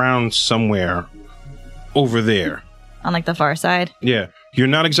running around somewhere over there. On like the far side? Yeah, you're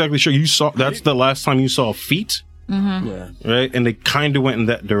not exactly sure. You saw that's the last time you saw feet, Yeah. right? And they kind of went in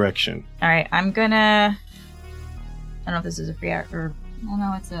that direction. All right, I'm gonna. I don't know if this is a free art or. Well,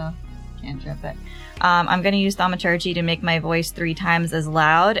 no, it's a cantrip, but I'm gonna use thaumaturgy to make my voice 3 times as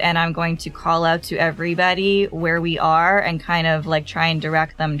loud, and I'm going to call out to everybody where we are and kind of like try and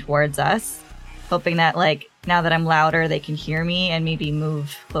direct them towards us, hoping that like now that I'm louder, they can hear me and maybe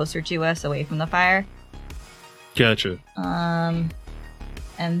move closer to us, away from the fire. Gotcha.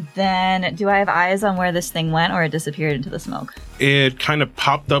 And then, do I have eyes on where this thing went, or it disappeared into the smoke? It kind of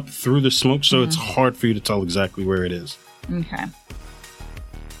popped up through the smoke, so it's hard for you to tell exactly where it is. Okay.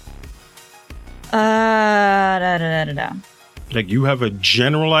 Da. Like you have a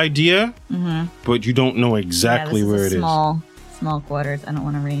general idea, but you don't know exactly Yeah, this where is it a is. small quarters. I don't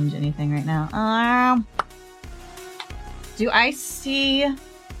want to range anything right now. Do I see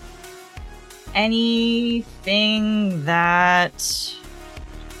anything that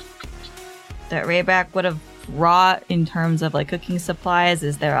Rayback would have brought in terms of like cooking supplies?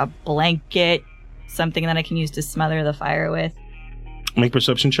 Is there a blanket, something that I can use to smother the fire with? Make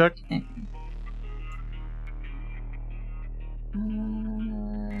perception check.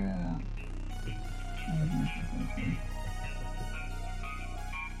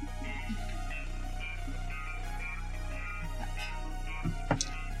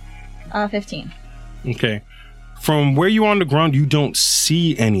 15. Okay. From where you are on the ground, you don't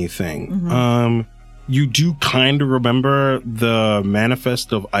see anything. You do kind of remember the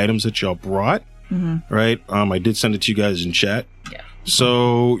manifest of items that y'all brought, right? I did send it to you guys in chat. Yeah.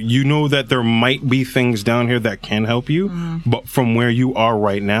 So you know that there might be things down here that can help you, but from where you are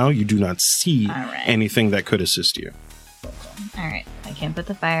right now, you do not see right. anything that could assist you. All right. I can't put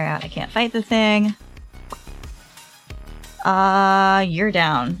the fire out. I can't fight the thing. You're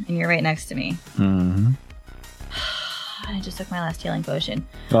down, and you're right next to me. I just took my last healing potion.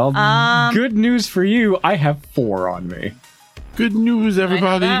 Well, good news for you. I have 4 on me. Good news, I know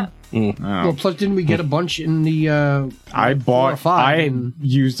everybody. that. Well, plus, didn't we get a bunch in the? I 4 or bought. 5 I and-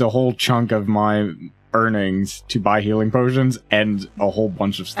 used a whole chunk of my earnings to buy healing potions and a whole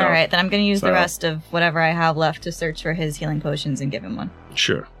bunch of stuff. All right, then I'm going to use the So- rest of whatever I have left to search for his healing potions and give him one.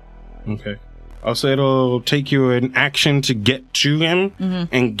 Sure. Okay. I'll say it'll take you an action to get to him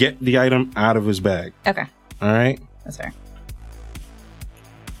and get the item out of his bag. Okay, All right. that's fair.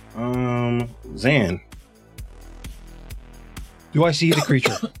 Zan. Do I see the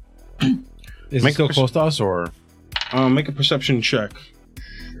creature? Is Make it still a close to us, or Make a perception check.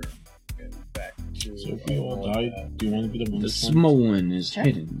 So if we all die, do you want to be the one? The that's small one is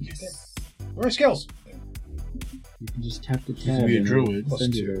hidden. Where are skills? You can just tap the To tab. be a and druid,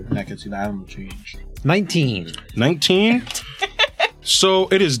 send it over. and I can see the animal change. 19? 19. So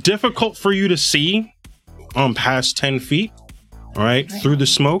it is difficult for you to see past 10 feet, all right, through the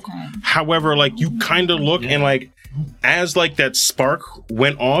smoke. However, like you kind of look and like as like that spark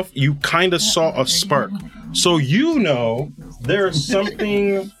went off, you kind of saw a spark. So you know there's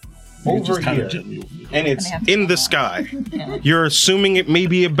something over Just kinda here gently- and it's in the sky. You're assuming it may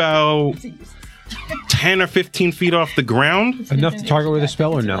be about 10 or 15 feet off the ground. Enough to target with a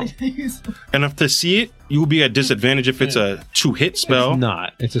spell or no? Enough to see it. You will be at disadvantage if it's a 2-hit spell. It's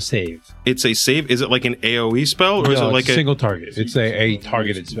not. It's a save. It's a save. Is it like an AoE spell or is it No, like it's a single target. It's a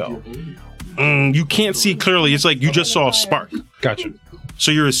targeted spell. you can't see clearly. It's like you just saw a spark. Gotcha.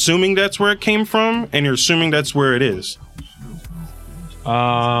 So you're assuming that's where it came from, and you're assuming that's where it is.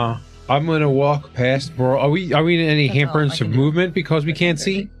 I'm gonna walk past. Bro, are we in any That's all I hamperings can of do. movement because we can't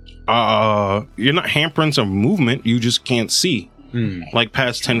see? you're not hampering some movement. You just can't see, like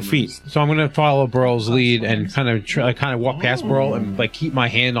past 10 feet. So I'm gonna follow Burl's lead and kind of walk past Burl and like keep my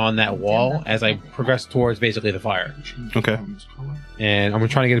hand on that wall as I progress towards basically the fire. Okay, And I'm gonna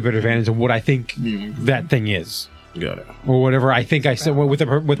try to get a better advantage of what I think that thing is, got it. or whatever I think I said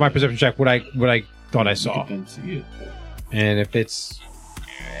with my perception check. What I thought I saw, and if it's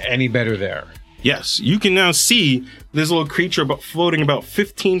any better there. Yes, you can now see this little creature floating about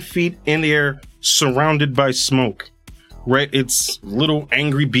 15 feet in the air, surrounded by smoke. Right, its little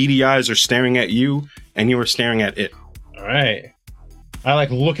angry beady eyes are staring at you, and you are staring at it. All right, I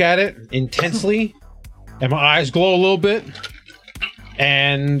like look at it intensely, and my eyes glow a little bit,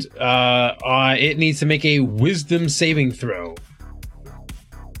 and it needs to make a wisdom saving throw,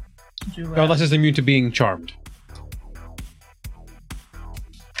 unless it's immune to being charmed.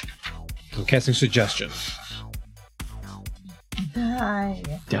 I'm casting suggestion. Die.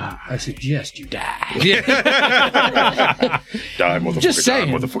 I suggest you die. Die, motherfucker! Just saying.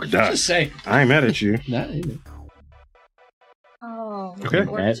 Die, motherfucker! Die! Just saying. I ain't mad at you. Oh. Okay.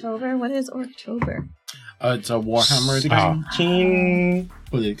 October? What is October? It's a Warhammer thing, 16.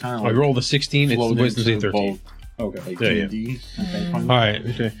 but it kind of I rolled a 16. It's wisdom saving 13. Okay. There you D&D. All right.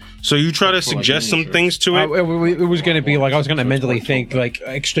 Okay. So you try to suggest some things to it. It was going to be like I was going to mentally think like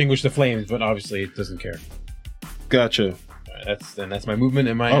extinguish the flames, but obviously it doesn't care. Gotcha. That's my movement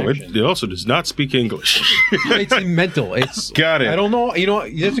and my Oh, action. it also does not speak English. It's mental. It's Got it. I don't know. You know,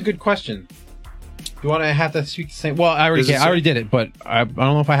 that's a good question. Do you want to have to speak the same? Well, I Does it already say- I already did it, but I don't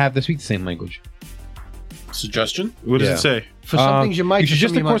know if I have to speak the same language. Suggestion? What does Yeah. it say? For some things you might. You should for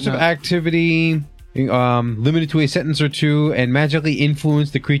just some the you course might of not. activity, limited to a sentence or two, and magically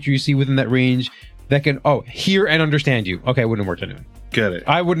influence the creature you see within that range that can hear and understand you. Okay, it wouldn't have worked anyway. Got it.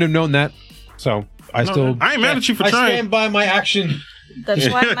 I wouldn't have known that, so I still. I ain't mad at you for I trying. stand by my action. That's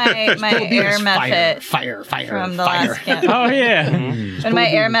why my air method Fire. from the last camp. Oh yeah. When my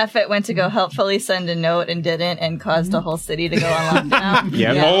air method went to go helpfully send a note and didn't, and caused the whole city to go on lockdown.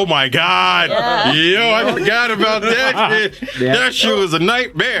 Yep. Oh my God! Yeah. Yo, I forgot about that shit. That shit was a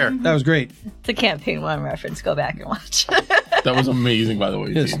nightmare. That was great. It's a Campaign 1 reference. Go back and watch. That was amazing, by the way.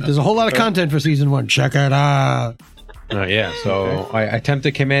 Yes, Tina. there's a whole lot of content for season 1. Check it out. Yeah, so I attempt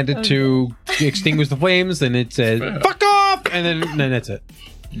to command it to extinguish the flames, and it says "fuck off," and then that's it.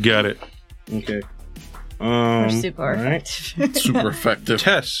 Got it. Okay. We're super all right. effective. super effective.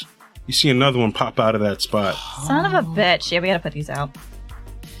 Tess, you see another one pop out of that spot. Son of a bitch. Yeah, we gotta put these out.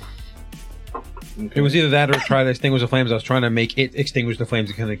 It was either that or try to extinguish the flames. I was trying to make it extinguish the flames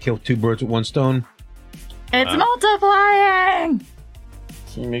and kind of kill two birds with one stone. It's multiplying!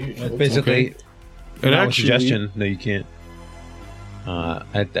 That's basically It not a actually- suggestion. No, you can't.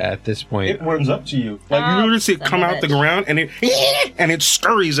 At this point, It runs up to you. Like you Oh, literally see it son come of a out the bitch. ground and it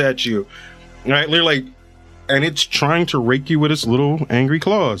scurries at you. Right? Literally, like, and it's trying to rake you with its little angry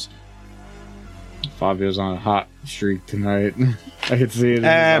claws. Fabio's on a hot streak tonight. I could see it. in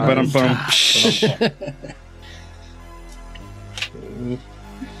his eyes.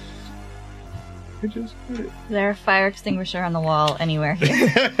 But Is there a fire extinguisher on the wall anywhere here?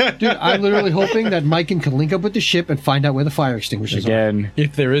 Dude, I'm literally hoping that Mike can link up with the ship and find out where the fire extinguishers are. Again,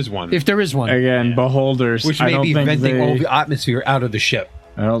 if there is one, If there is one. beholders. which I may don't be think venting all they- the atmosphere out of the ship.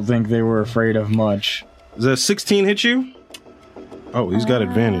 I don't think they were afraid of much. Does that 16 hit you? Oh, he's got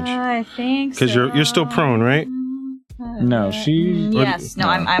advantage. I think Because you're still prone, right? No, she. Yes. No,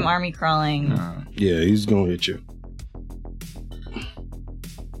 I'm army crawling. Yeah, he's gonna hit you.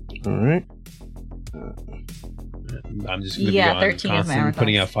 All right. I'm just going to Yeah, be on 13 is my constantly armor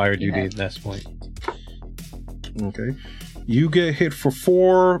putting class. out fire duty Okay. at this point. Okay. You get hit for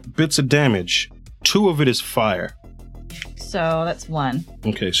 4 bits of damage. 2 of it is fire. So that's 1.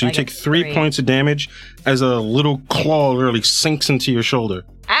 Okay, so you I take get 3 3. points of damage as a little claw literally sinks into your shoulder.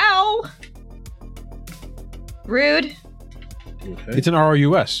 Ow! Rude. Okay. It's an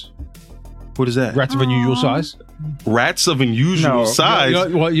ROUS. What is that? Rats of unusual size. Rats of unusual No. size.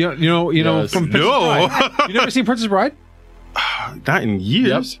 You know Yes. from Princess No, Bride. You never seen Princess Bride? not in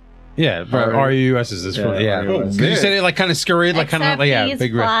years. Yeah, ROUS is this Yeah, one. Yeah, ROUS. 'Cause you said it like kind of scurried, like kind of Except like these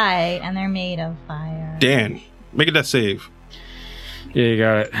big rat. fly, and they're made of fire. Dan, make it that save. Yeah, you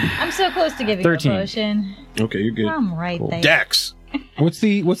got it. I'm so close to giving 13. you a potion. Okay, you're good. I'm right there. Dex, What's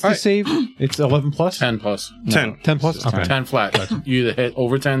the Alright. save? It's 11 plus. 10 plus. 10. 10 plus. Okay. 10 flat. You either hit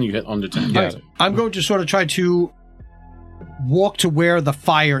over 10, you hit under 10. Yeah. I'm going to sort of try to walk to where the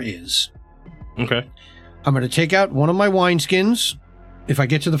fire is. Okay. I'm going to take out one of my wineskins if I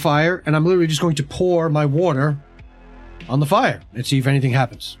get to the fire, and I'm literally just going to pour my water on the fire and see if anything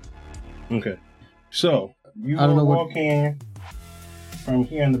happens. Okay. So, you I don't are know what- walking from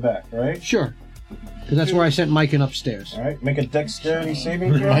here in the back, right? Sure. Because that's where I sent Mike in upstairs. All right, make a dexterity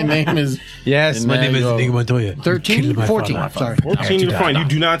saving throw. My name is. Yes, And my there name is you go. Enigma Montoya. 13? 14. Sorry. 14, you're fine. You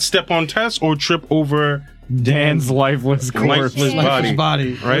do not step on Tess or trip over Dan's lifeless corpse. lifeless body.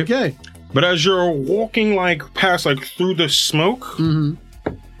 Body. Right? Okay. But as you're walking like past, like through the smoke, Mm-hmm.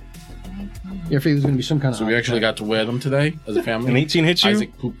 Yeah, I figured there's going to be some kind of. So we actually got to wear them today as a family. an 18 hits you.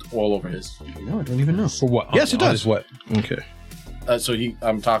 Isaac pooped all over his. No, I don't even know. For what? Yes, it does. Is what? Okay. So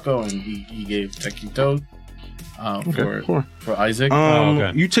I'm Taco, and he gave Taquito Cool. for Isaac.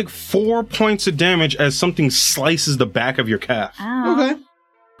 okay. You take 4 points of damage as something slices the back of your calf. Ow. Okay.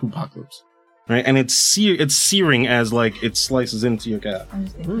 Poopocalypse. Right, and it's searing as like it slices into your calf. I'm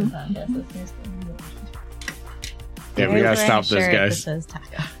just thinking about this. Yeah, we gotta stop this, Shirt that guys. says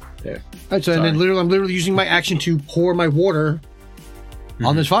taco. All right, so and then I'm literally using my action to pour my water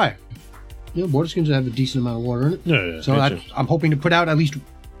on this fire. You know, water skins have a decent amount of water in it. Yeah. So I'm hoping to put out at least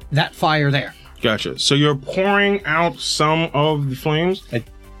that fire there. Gotcha. So you're pouring out some of the flames. All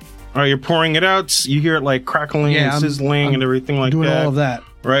right, you're pouring it out. You hear it like crackling Yeah, and I'm- sizzling I'm and everything like Doing that. all of that.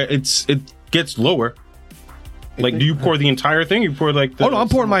 Right? It gets lower. Like, do you pour the entire thing? You pour like the. Oh no, I'm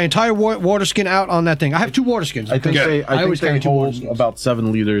pouring my entire water skin out on that thing. I have 2 water skins. I think because they always carry 2 water hold skins. about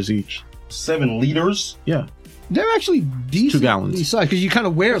 7 liters each. 7 liters. Yeah. They're actually decent. 2 gallons. Size because you kind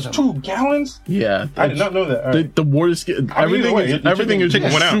of wear them. 2 gallons? Yeah. I did not know that. All right. The water skin. I mean, either way, you're Everything is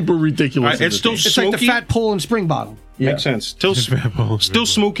taking one out. super ridiculous. It's still It's like the smoky. fat pull and spring bottle. Yeah. Makes sense. Still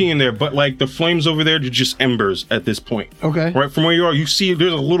smoky in there, but like the flames over there, they're just embers at this point. Okay. Right from where you are, you see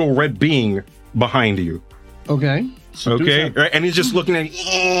there's a little red being behind you. Okay. Okay, right, and he's just looking at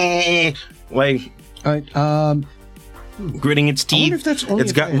you, like All right. gritting its I wonder teeth. if that's only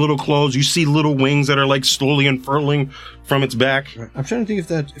It's if got I- little claws. You see little wings that are like slowly unfurling from its back. I'm trying to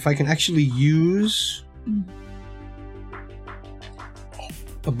think if I can actually use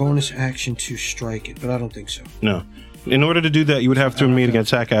a bonus action to strike it, but I don't think so. No. In order to do that, you would have to make an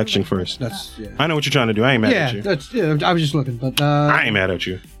attack action first. That's yeah. I know what you're trying to do. I ain't mad at you. That's I was just looking, but I ain't mad at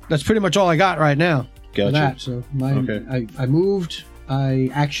you. that's pretty much all I got right now. For Gotcha. that. So Okay. I moved, I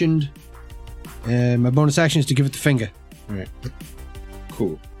actioned, and my bonus action is to give it the finger. Right.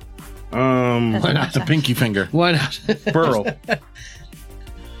 Cool. That's Why a not? The pinky finger. Why not? Burl.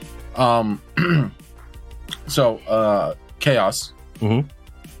 So, chaos.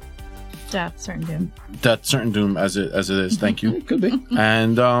 Death, certain doom. That certain doom as it is. Thank you. It could be.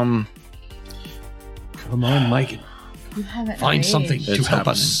 And Come on, Mike. You haven't Find raged. something to it's help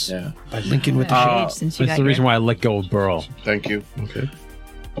happening. us Yeah. by linking with the You ship. haven't raged since you That's got the reason here. why I let go of Burl. Thank you. Okay.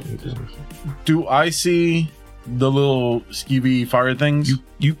 Do I see the little skeevy fire things?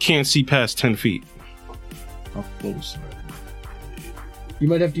 You can't see past 10 feet. How close? You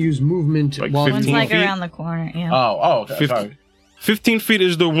might have to use movement Like while 15 One's like feet? around the corner. Yeah. Oh, okay. 50. Sorry. 15 feet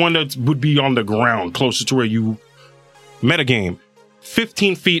is the one that would be on the ground, closer to where you metagame.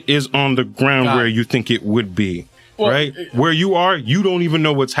 15 feet is on the ground Got where it. you think it would be. Well, right? Where you are, you don't even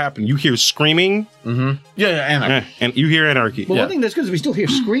know what's happening. You hear screaming, Yeah, anarchy. and you hear anarchy. Well, Yeah. one thing that's good is we still hear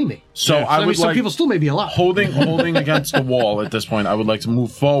screaming. So Yeah. I So, would some like people still may be alive. holding against the wall at this point. I would like to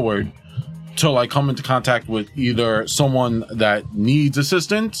move forward till I come into contact with either someone that needs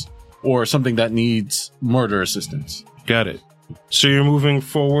assistance or something that needs murder assistance. Got it. So you're moving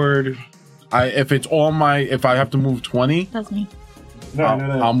forward. If I have to move 20, That's me.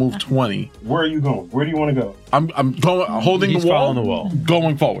 I'll move 20. Where are you going? Where do you want to go? I'm going holding He's the wall, following the wall.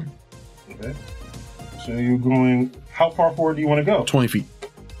 going forward Okay. So you're going. How far forward do you want to go? 20 feet.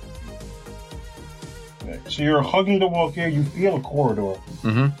 Okay. So you're hugging the wall here. You feel a corridor.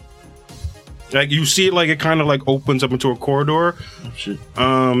 Mm-hmm. Like you see it, like it kind of like opens up into a corridor. Oh, shit.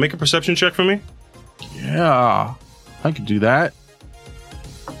 Make a perception check for me. Yeah, I could do that.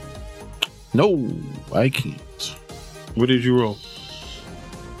 No, I can't. What did you roll?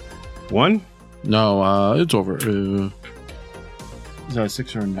 1? No, it's over. Is that a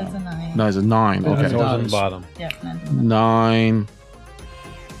 6 or a 9? That's a 9. No, it's a 9. That's Okay. always on the bottom. Yep, 9. 9,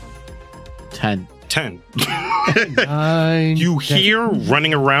 10. 10. 9, You 10. hear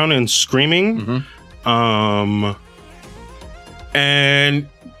running around and screaming. And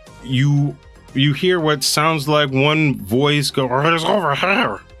you hear what sounds like one voice go, "It's over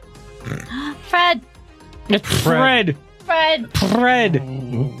here." Fred! It's Fred. Fred! Fred.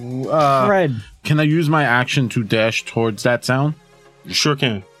 Fred. Can I use my action to dash towards that sound? You sure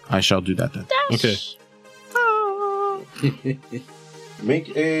can. I shall do that then. Okay.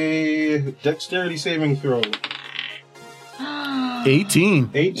 Make a dexterity saving throw. 18.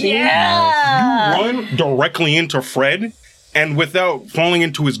 18. Yeah! You run directly into Fred, and without falling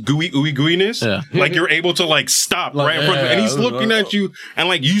into his gooiness, like you're able to like stop right in front of him. And he's looking at you, and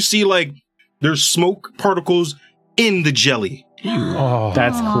like you see like there's smoke particles in the jelly. Oh,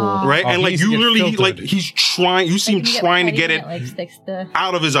 That's cool. Right? Oh, and like he's you getting literally filtered. like he's trying you see him trying to get it like sticks to.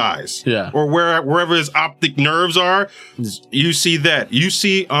 out of his eyes. Yeah. Or wherever his optic nerves are. You see that. You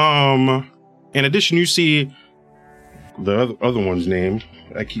see in addition you see the other one's name.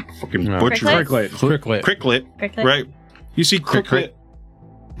 I keep fucking butchering. Cricklet? Cricklet. Cricklet? Right? You see Cricklet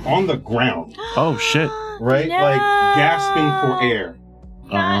on the ground, Oh shit. right? No. Like gasping for air.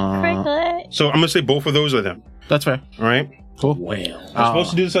 Not Cricklet. So I'm gonna say both of those are them. That's fair. All right? Cool. We're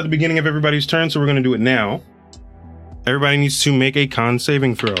supposed to do this at the beginning of everybody's turn, so we're gonna do it now. Everybody needs to make a con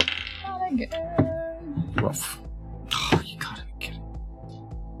saving throw. Not again. Rough. Oh, you gotta be kidding.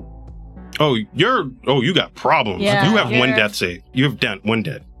 You got problems. Yeah, You have one you're- death save. You have one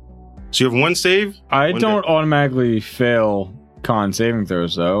dead. So you have one save. I One don't dead. automatically fail con saving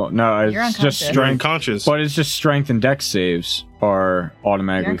throws though. No, it's You're just unconscious. You're strength. unconscious. But it's just strength and dex saves are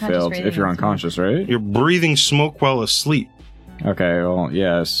automatically You're unconscious failed breathing if you're is unconscious, right? You're breathing smoke while asleep. Okay, well,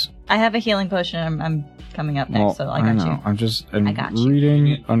 yes. I have a healing potion. I'm coming up next, Well, so I got know. you. I'm just I got you.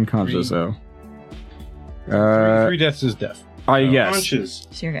 reading unconscious though. Three deaths is death. Yes. Unconscious.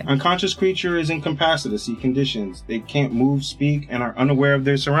 So you're good. Unconscious creature is incapacitacy conditions. They can't move, speak, and are unaware of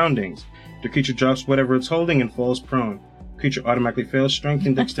their surroundings. The creature drops whatever it's holding and falls prone. Creature automatically fails strength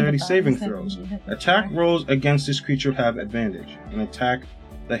and dexterity saving throws. Attack rolls against this creature have advantage. An attack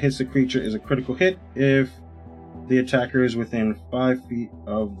that hits the creature is a critical hit if the attacker is within 5 feet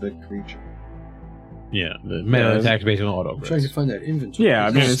of the creature. Yeah, the melee attack is based on auto. I'm trying to find that inventory. Yeah,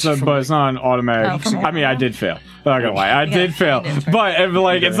 I mean, it's not, but it's not an automatic. Oh, from I mean, I did fail. I'm not gonna lie, I You did gotta fail. find it. But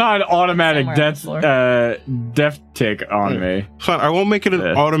like, it's not an automatic Somewhere on death tick on me. Fine, I won't make it an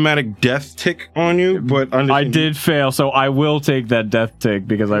Yeah. automatic death tick on you, but I did fail, so I will take that death tick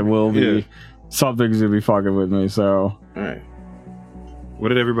because I will be. Yeah. Something's gonna be fucking with me. So All right. What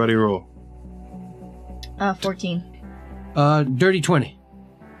did everybody roll? 14. Dirty 20.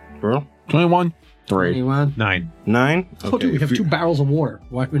 Bro? 21. 3. 21. 9. 9? Told you we if have you- 2 barrels of water.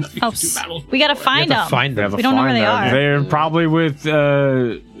 Why would we not Oh, use 2 barrels? we gotta find them. Find them. We don't know where they are. They're probably with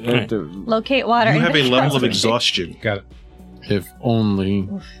Locate water. You in have the a level of house. exhaustion. Got it. If only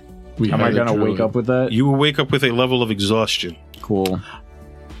we Am I had a gonna wake druid. up with that? You will wake up with a level of exhaustion. Cool.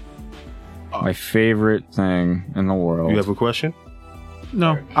 My favorite thing in the world. You have a question?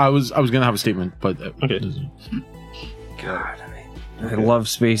 No, I was gonna have a statement, but Okay. God, I love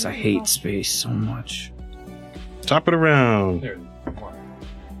space. I hate space so much. Top it around.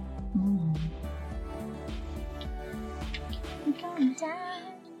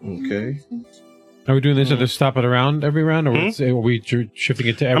 Okay. Are we doing this at the stop it around every round, or are we shifting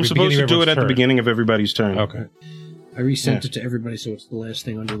it to every I'm supposed beginning to of do it everyone's at the turn? beginning of everybody's turn. Okay. I resent Yeah. it to everybody so it's the last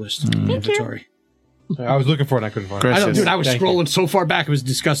thing on your list. Thank you. Inventory. I was looking for it and I couldn't find it. I Gracias. don't, dude, I was Thank you. scrolling so far back, it was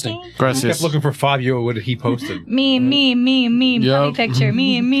disgusting. I kept Gracias. looking for Fabio, what he posted. Me, Yup. funny picture.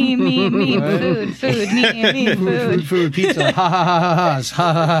 Me, food, me, food. Food, pizza, ha ha ha ha ha's,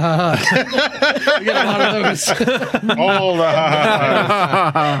 ha ha ha ha. We got a lot of those. All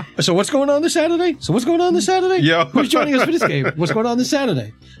right. So what's going on this Saturday? Yo. Who's joining us for this game? What's going on this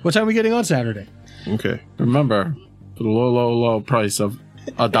Saturday? What time are we getting on Saturday? Okay. Remember, for the low price of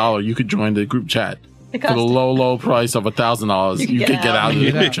 $1, you could join the group chat. It For the costs- low price of $1,000, you could get out of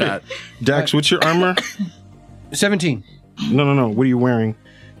the group chat. Dax, what's your armor? 17. No. What are you wearing?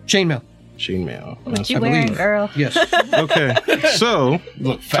 Chainmail. Chainmail. What you I wearing, believe. girl? Yes. Okay. So,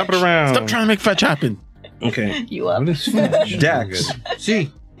 Look, top it around. Stop trying to make fetch happen. Okay. You up? Dax,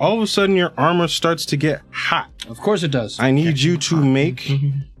 See, all of a sudden your armor starts to get hot. of course it does. I need you to make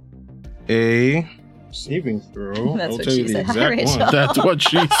a saving throw. That's I'll what tell she you the said. Hi, exact Rachel. one. That's what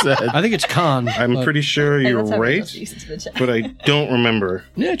she said. I think it's con. I'm but- pretty sure Hey, you're that's how right, Rachel uses the chat. but I don't remember.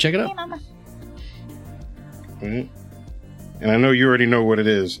 Yeah, check it Hey, out. mama. Right? And I know you already know what it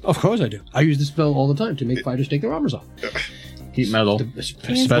is. Of course I do. I use this spell all the time to make fighters take their armors off. Heat metal. It's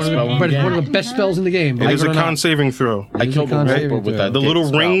Best one of spell the- in but the it's one of game. the best spells in the game. It believe is a or not. con saving throw. I killed con the saving roper with throw. that. The gate little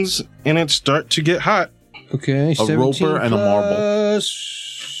spell. rings in it start to get hot. Okay, 17 roper and a marble.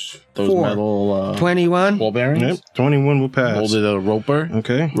 plus Those 4. metal 21. ball bearings. Yep. 21 will pass. Molded a roper.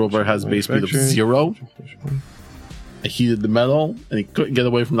 Okay. Roper has base speed of Manufacturing. 0. I heated the metal, and he couldn't get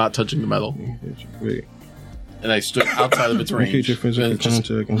away from not touching the metal. Wait. And I stood outside of its range. Creature physical And just,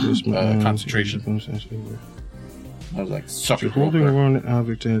 contact and this concentration. I was like, suck it, Holding roper. around the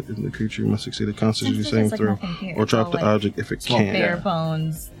object and the creature must succeed a constitution Since saving there's, throw like, nothing here, or drop so, the like, object if it small can. Bare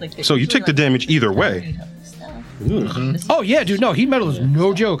bones. Like So you take the damage either way. Oh, yeah, dude. No, heat metal is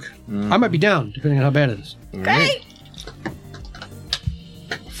no joke. I might be down, depending on how bad it is. Great.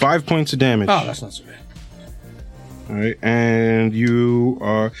 5 points of damage. Oh, that's not so bad. All right, and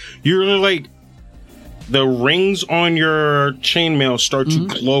you're like, the rings on your chainmail start to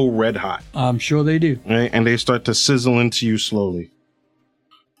glow red hot. I'm sure they do. Right, and they start to sizzle into you slowly.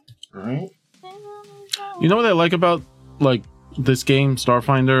 All right. You know what I like about like this game,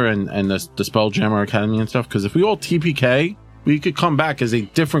 Starfinder, and the Spelljammer Academy and stuff? Because if we all TPK, we could come back as a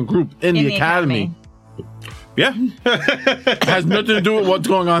different group in the academy. Yeah, It has nothing to do with what's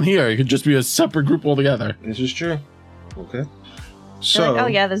going on here. It could just be a separate group altogether. this is true. Okay. They're So, like, oh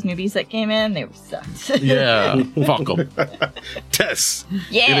yeah, those newbies that came in, they were sucked. Yeah, fuck them. Tess,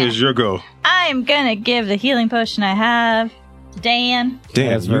 Yeah. it is your go. I'm gonna give the healing potion I have to Dan. Dan,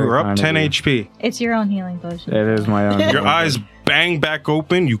 That's you very were up kind of 10 you. HP. It's your own healing potion. It is my own. Your eyes bang back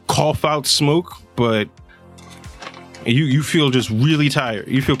open. You cough out smoke, but you feel just really tired.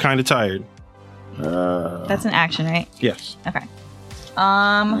 You feel kind of tired. That's an action, right? Yes. Okay. What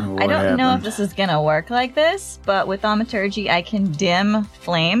I don't know if happened? this is gonna work like this, but with thaumaturgy, I can dim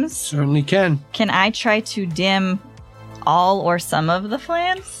flames. Certainly can. Can I try to dim all or some of the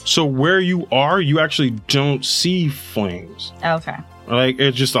flames? So where you are, you actually don't see flames. Okay. Like,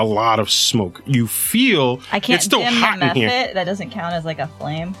 it's just a lot of smoke. You feel I can't it's still dim hot the in here. mephit. That doesn't count as like a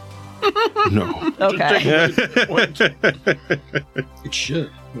flame. No. Okay. It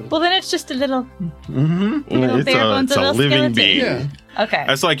should. Well, then it's just a little. It's bare bones a little living skeleton. being. Yeah. Okay.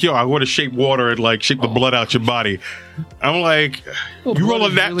 That's like, yo, I want to shape water and like shape the blood out your body. I'm like, Well, you blood roll a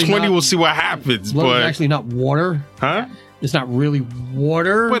is nat really 20, not- we'll see what happens. Blood is But, actually not water. huh? It's not really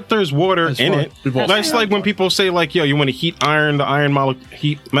water. But there's water As in far- it. That's like when people say, like, yo, you want to heat iron, the iron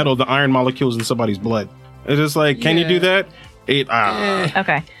heat metal, the iron molecules in somebody's blood. It's just like, can you do that?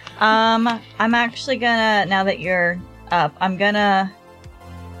 Okay. I'm actually gonna, now that you're up, I'm gonna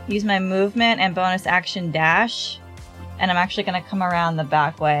use my movement and bonus action dash, and I'm actually gonna come around the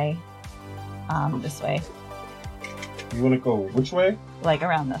back way, this way, You want to go which way? like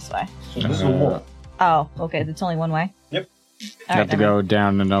around this way. So this is a wall. Oh, okay, it's only one way? Yep. All have to go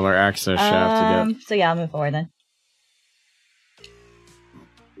down another access shaft to get. So yeah, I'll move forward then.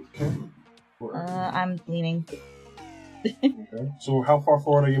 I'm leaning. Okay. So how far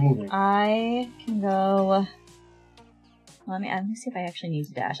forward are you moving? I can go. Let me see if I actually need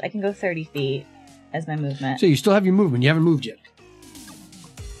to dash. I can go 30 feet as my movement. So you still have your movement. You haven't moved yet.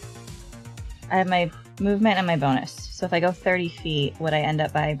 I have my movement and my bonus. So if I go 30 feet, would I end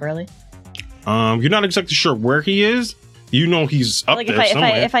up by Burley? You're not exactly sure where he is. You know he's up Like there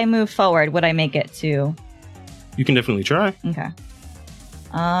somewhere. if I move forward, would I make it to? You can definitely try. Okay.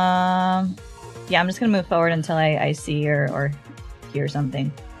 Yeah, I'm just gonna move forward until I see or hear something.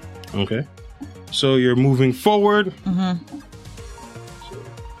 Okay. So you're moving forward. Mm-hmm.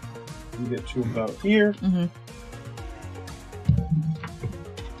 You get to about here. Mm-hmm.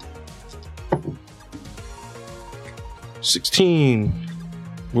 $16.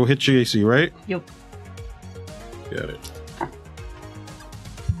 We'll hit your AC, right? Yep. Got it.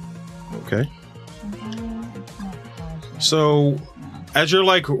 Okay. So as you're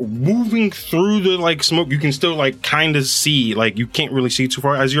like moving through the like smoke, you can still like kind of see, like you can't really see too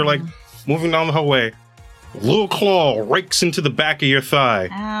far. As you're like moving down the hallway, a little claw rakes into the back of your thigh,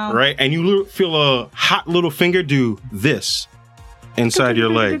 Ow. right? And you feel a hot little finger do this inside your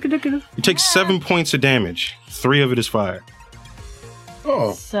leg. You take 7 points of damage. 3 of it is fire.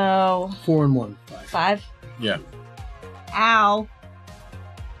 Oh, So 4 and 1. 5. 5. yeah. Ow.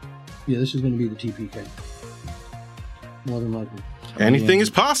 Yeah, this is going to be the TPK. More than likely. Anything is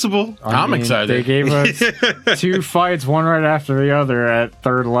possible. I'm excited. They gave us 2 fights, one right after the other at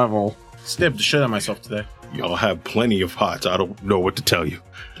 3rd level. Stabbed the shit out of myself today. Y'all have plenty of pots. I don't know what to tell you.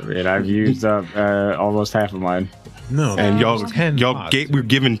 And I've used up almost half of mine. No, And y'all, 10 y'all pots. we're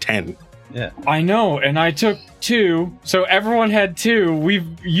given 10. I know, and I took 2, so everyone had 2. We've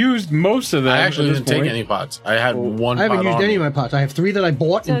used most of them. I actually at this didn't take point. any pots. I had one. I haven't pot used on any me. of my pots. I have 3 that I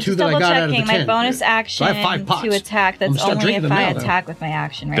bought So and 2 just that I double got out of the checking, 10. my bonus So action I have 5 pots. to attack. I'm That's start only drinking if them I now, though. attack with my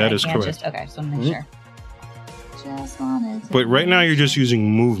action, right? That I is can't correct. Just, okay, so I'm sure. Just wanted to But right now you're just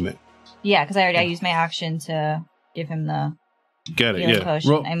using movement. Yeah, because I used my action to give him the Get it? healing Yeah. potion.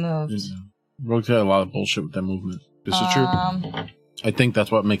 Ro- I moved. Rogues had a lot of bullshit with that movement. This is true. I think that's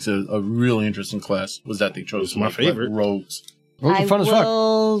what makes it a really interesting class. Was that they chose It's my to make, like, favorite. rogues. Those I are fun as fuck.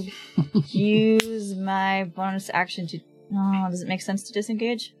 will use my bonus action to. No, does it make sense to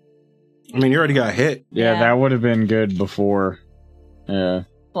disengage? I mean, you already got hit. Yeah, Yeah. that would have been good before. Yeah.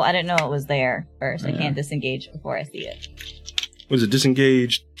 Well, I didn't know it was there first. I Yeah. can't disengage before I see it. Was it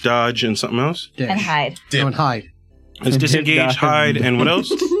disengage, dodge, and something else? Dash. And hide. No, and hide. It's disengage, Dodge. hide, and what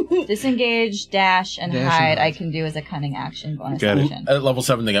else? Disengage, dash, and Dash and hide. I hide. can do as a cunning action bonus Got it. action. At level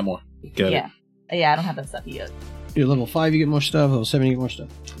 7 to get more. Get Yeah. Yeah, I don't have that stuff yet. You're level 5, you get more stuff. Level 7, you get more stuff.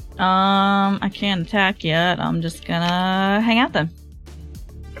 I can't attack yet. I'm just gonna hang out then.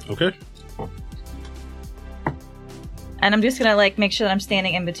 it. Okay. And I'm just gonna like make sure that I'm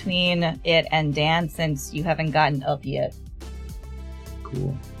standing in between it and Dan since you haven't gotten up yet.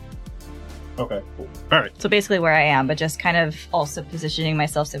 Cool. Okay. Cool. All right. So basically where I am, but just kind of also positioning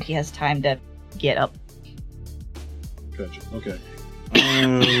myself so he has time to get up. Gotcha. Okay.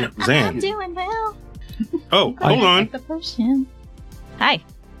 Zan. doing well. Oh, hold on. The potion. Hi.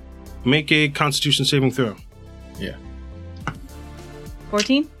 Make a Constitution saving throw.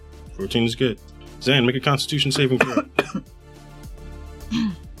 14? 14 is good. Zan, make a Constitution saving throw.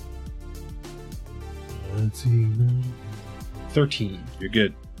 Let's see. 13. You're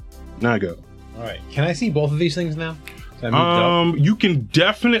good. Now go. All right. Can I see both of these things now? So I moved up. You can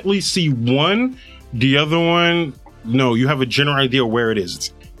definitely see one. The other one, no. You have a general idea where it is.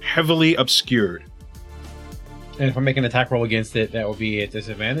 It's heavily obscured. And if I make an attack roll against it, that will be at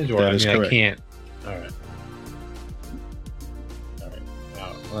disadvantage, or That I is mean, I correct. can't. All right. All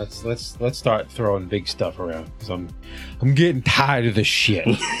right. Let's start throwing big stuff around because I'm getting tired of this shit.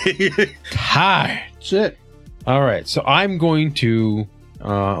 Tired. That's it. All right. So I'm going to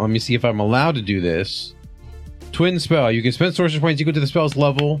let me see if I'm allowed to do this. Twin spell. You can spend sorcery points equal to the spell's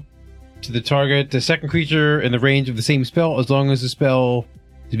level to the target. The second creature in the range of the same spell, as long as the spell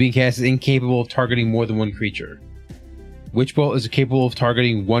is being cast is incapable of targeting more than one creature. Witch Bolt is capable of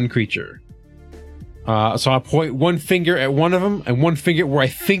targeting one creature. So I'll point one finger at one of them and one finger where I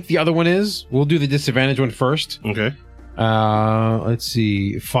think the other one is. We'll do the disadvantage one first. Okay. Let's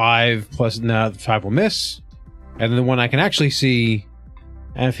see. 5 plus now 5 will miss. And then the one I can actually see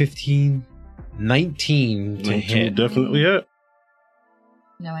at 15, 19 to 19 hit. definitely hit.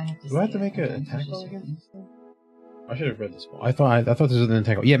 No, I have to Do I have see to it. make an attack roll again? I should have read this one. I thought this was an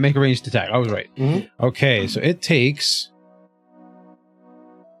attack roll. Yeah, make a ranged attack. I was right. Mhm. Okay, so it takes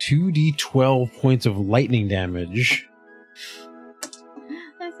 2d12 points of lightning damage.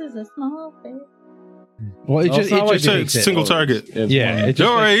 This is a small bit. Well, it Well, just it's not like It's a makes it. single target. Yeah, it just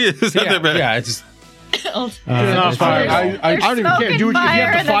Don't worry. It's not yeah, that bad. yeah, it's just Oh, not fire. I don't even care. Do it. If you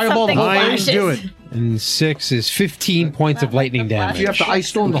have to fireball the whole place, do it. and 6 is 15 points of lightning damage. If you have to ice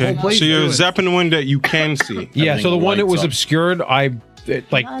storm the whole place, So you're do it. zapping the one that you can see. Yeah, so the one that lights was up. obscured,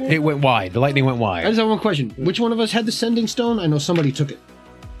 it went wide. The lightning went I wide. just have one question. Which one of us had the sending stone? I know somebody took it.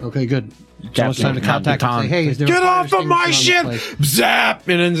 Okay, good. So it's time to contact and say, hey, is there Get a fire off of my extinguisher ship! on this Zap!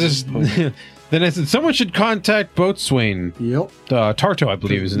 And then just then I said someone should contact Boatswain. place? Yep. Tarto, I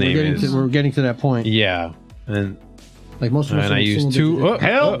believe his name is. We're getting to that point. Yeah, and Like most of us. and I are used single two.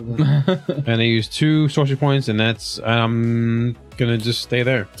 digit. And I used 2 sorcery points, and that's I'm gonna just stay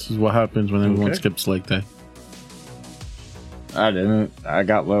there. This is what happens when everyone Okay. skips leg day. I didn't. I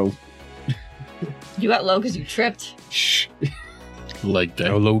got low. you got low because you tripped. Leg day.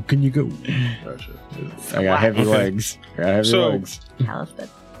 How low can you go? I got heavy Okay. legs. I got heavy So- legs. Alistair.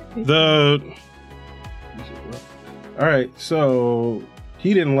 All right. So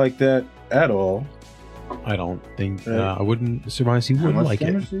he didn't like that at all. I don't think Yeah. I wouldn't surmise he wouldn't like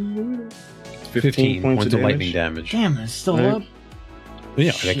it. 15 points of lightning damage. Damn, it's still Right. up.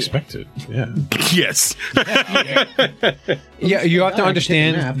 Yeah, I'd expect it. Yeah. Yes. Yeah, you have to Take a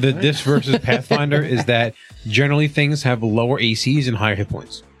understand nap, that right? this versus Pathfinder is that generally things have lower ACs and higher hit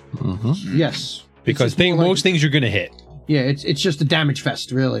points Yes. because It's more like- most things you're going to hit. Yeah, it's just a damage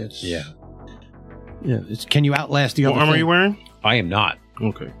fest, really. It's Yeah, yeah. It's can you outlast the What other armor are thing? you wearing? I am not.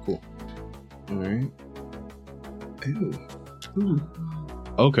 Okay, cool. All right. Ooh.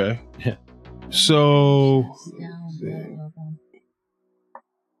 Okay. Yeah. So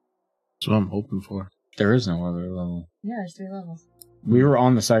That's what I'm hoping for. There is no other level. Yeah, there's 3 levels. We were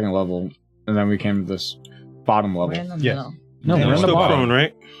on the second level, and then we came to this bottom We're level. in the Yes. middle. No, you're we're in the still bottom. prone,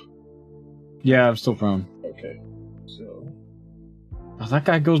 right? Yeah, I'm still prone. Okay. So Oh, that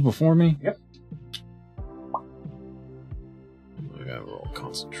guy goes before me? Yep. I got to roll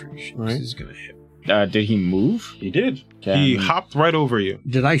concentration. Right. This is going to hit. Did he move? he did. Can- He hopped right over you.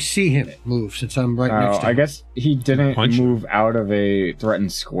 Did I see him move since I'm right next to him? I guess he didn't Punch you. move out of a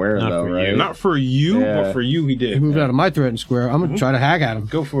threatened square, Not though, for right? you. Not for you, Yeah. but for you, he He did. moved out of my threatened square. I'm gonna try to hack at him.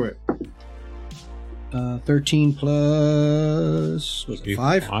 Go for it. 13 plus was it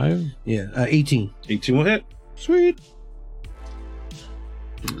 5? 5? Yeah, 18. 18 will hit. Sweet.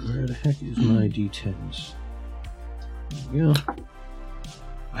 Where the heck is my d10s? There we go.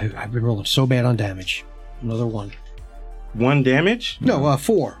 I've been rolling so bad on damage. Another 1. 1 damage. No,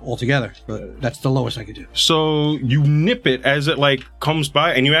 4 altogether. But that's the lowest I could do. So you nip it as it like comes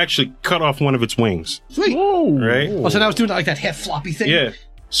by, and you actually cut off one of its wings. Sweet. Right? Oh, so now I was doing like that half floppy thing. Yeah.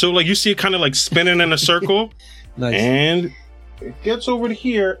 So like you see it kind of like spinning in a circle, Nice. and it gets over to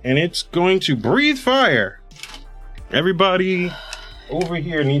here, and it's going to breathe fire. Everybody over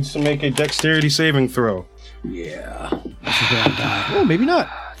here needs to make a dexterity saving throw. Yeah. This is where I die. Oh, maybe not.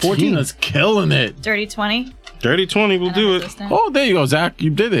 14. Tina's killing it. Dirty 20. Dirty 20 will do it. Resistant. Oh, there you go, Zach.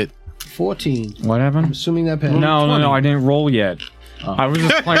 You did it. 14. What I'm happened? assuming that passed. No, I didn't roll yet. I was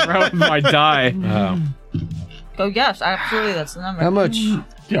just playing around with my die. Oh, yes, absolutely. That's the number. How much?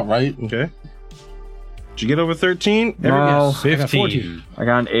 Yeah, right. Okay. Did you get over 13? No, Yes, I got 15. I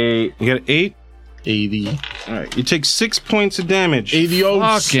got an 8. You got an 8? 80. All right. You take 6 points of damage. 80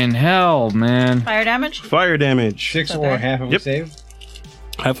 Fucking hell, man. Fire damage? Fire damage. 6 Okay. or half of Yep. a save?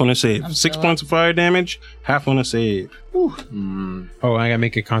 Half on a save. I'm 6 still points of fire damage. Half on a save. Oh, I gotta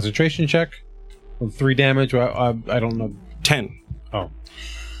make a concentration check. 3 damage. I don't know. 10. Oh.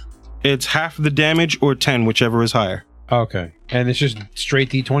 It's half the damage or 10, whichever is higher. Okay. And it's just straight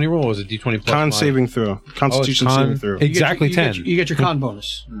D20 roll, or is it D20 plus Con my- saving throw. Constitution con- saving throw. Exactly You get your- 10. You get your con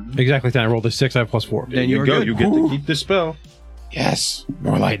bonus. Exactly 10. I rolled a 6, I have plus 4. Then There you you're go. good. You get to keep the spell. Yes.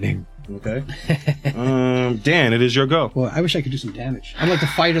 More lightning. Okay. Dan, it is your go. Well, I wish I could do some damage. I'm like the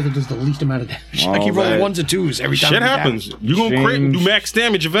fighter that does the least amount of damage. I Oh, keep rolling that- 1s and 2s every time. Shit I do happens. damage. You gonna crit and do Change. max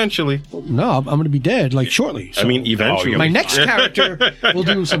damage eventually. No, I'm going to be dead like shortly. I mean, eventually. my next character will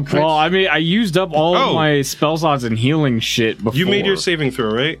do some crits. Well, I mean, I used up all Oh. of my spell slots and healing shit before. You made your saving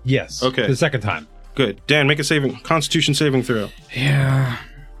throw, right? Yes. Okay. The second time. Good. Dan, make a Constitution saving throw. Yeah.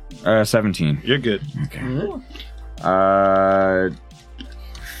 17. You're good.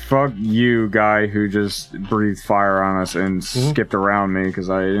 Fuck you, guy who just breathed fire on us and skipped around me because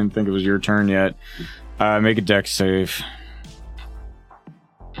I didn't think it was your turn yet. Make a dex save.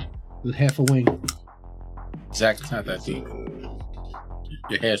 With half a wing. Zach, it's not that deep.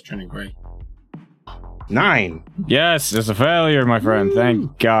 Your hair's turning gray. 9. Yes, it's a failure, my friend.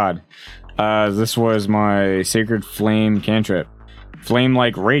 Thank God. This was my Sacred Flame cantrip.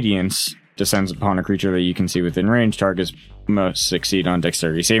 Flame-like radiance descends upon a creature that you can see within range. Targets must succeed on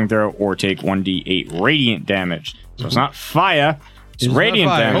dexterity saving throw or take 1d8 radiant damage. So it's not fire, it's It's radiant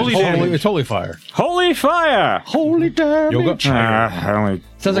not fire. damage. Holy damage. It's holy fire. Holy fire! Holy damage. You'll go. I only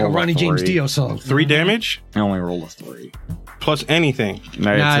Sounds like a rolled Ronnie James 3. Dio song. 3 damage I only rolled a 3. plus anything.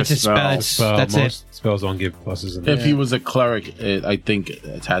 No, Nah, it's a spell. That's it. Most spells don't give pluses in there. If he was a cleric, I think it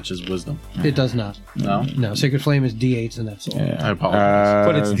attaches wisdom. It does not. No? No, Sacred Flame is D8s and that's all. Yeah. I apologize.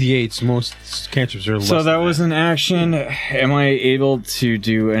 But it's D8s. Most cantrips are less. So that than was an action. Am I able to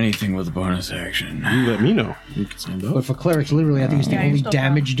do anything with a bonus action? You let me know. You can stand But up. for clerics, literally, I think it's the Yeah, you're only still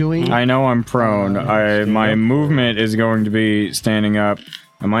damage doing. I know I'm prone. My movement is going to be standing up.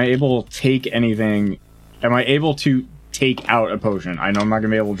 Am I able to take anything? Am I able to take out a potion? I know I'm not going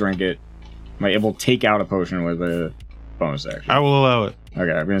to be able to drink it. Am I able to take out a potion with a bonus action? I will allow it.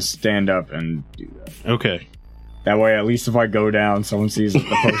 Okay, I'm going to stand up and do that. Okay. That way, at least if I go down, someone sees the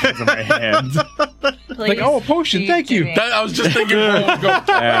potions in my hand. Please. oh, a potion, Do thank you. me. I was just thinking, go.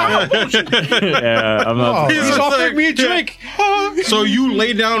 Yeah, I'm not. He's offering me a drink. So you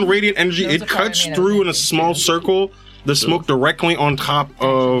lay down radiant energy. Those It are fire cuts made through of in a small circle. The smoke directly on top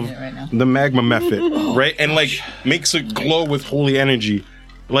of it right now. the magma method, right? And like makes it glow with holy energy.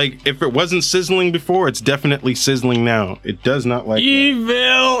 Like if it wasn't sizzling before, it's definitely sizzling now. It does not like that.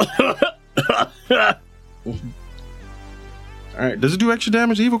 Evil! All right, does it do extra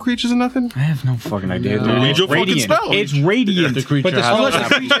damage to evil creatures or nothing? I have no fucking idea. No. dude. Read your fucking Radiant. spell. It's If radiant. the creature But the has unless a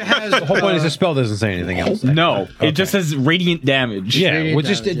the creature has the whole point is the spell doesn't say anything else. No, it just says radiant damage. Yeah, Radiant well,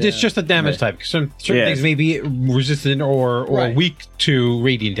 just damage, it's yeah. just a damage type. Some certain Yeah. things may be resistant or Right. weak to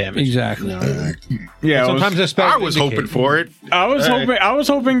radiant damage. Exactly. Yeah. Sometimes a spell. I was hoping for it. I was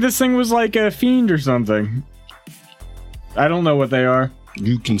hoping this thing was like a fiend or something. I don't know what they are.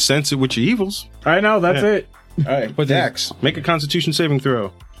 You can sense it with your evils. I know that's Yeah. it. All right, But Dax, make a Constitution saving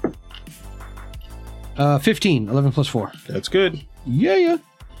throw. 15, 11 plus 4. That's good. Yeah.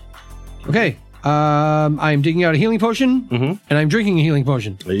 Okay. I'm digging out a healing potion, Mhm. and I'm drinking a healing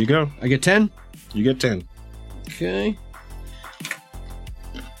potion. There you go. I get 10. You get 10. Okay.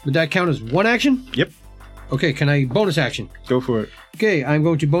 Would that count as one action? Yep. Okay, can I bonus action? Go for it. Okay, I'm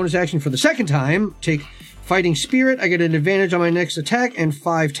going to bonus action for the second time. Take Fighting Spirit. I get an advantage on my next attack and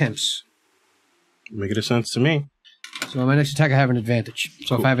 5 temps. Make it a sense to me. So on my next attack, I have an advantage.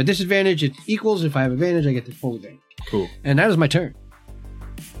 So if I have a disadvantage, it equals. If I have advantage, I get the full advantage. Cool. And that is my turn.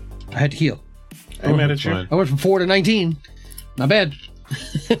 I had to heal. I'm mad at you. fine. I went from 4 to 19. Not bad.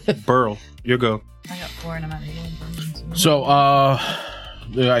 Burl, you go. I got 4 and I'm at healing potions. So,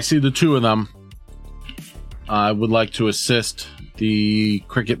 I see the two of them. I would like to assist the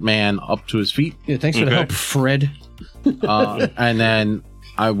cricket man up to his feet. Yeah, thanks for the Okay. help, Fred. And then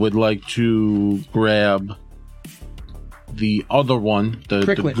I would like to grab the other one, the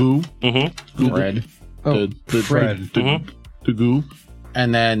Cricklet. goo. Mm-hmm. Fred. Oh, the Fred. the goo.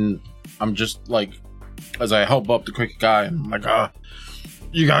 And then I'm just like, as I help up the cricket guy, I'm like,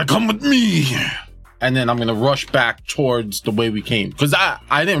 you gotta come with me. And then I'm gonna rush back towards the way we came. Because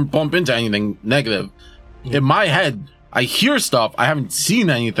I didn't bump into anything negative. In my head, I hear stuff. I haven't seen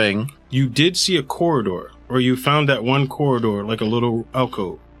anything. You did see a corridor, or you found that one corridor, like a little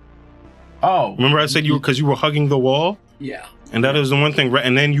alcove. Oh. Remember I said because you were hugging the wall? Yeah. And that is the one thing,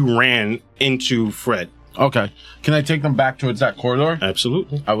 and then you ran into Fred. Okay. Can I take them back towards that corridor?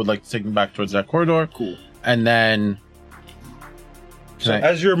 Absolutely. I would like to take them back towards that corridor. Cool. And then... So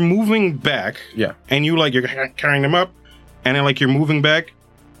as you're moving back, Yeah. and you're carrying them up, and then like you're moving back,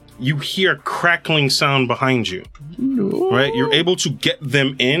 you hear a crackling sound behind you. Right? You're able to get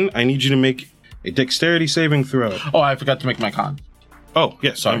them in. I need you to make a dexterity saving throw. Oh, I forgot to make my con. Oh,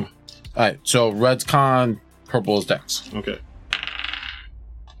 yes. Sorry. Alright, so red's con, purple is dex. Okay.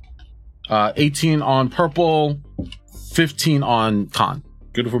 18 on purple, 15 on con.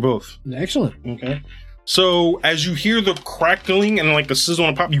 Good for both. Excellent. Okay. So as you hear the crackling and like the sizzle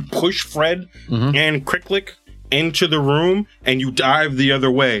and pop, you push Fred and Cricklick into the room and you dive the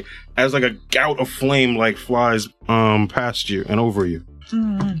other way as like a gout of flame like flies past you and over you.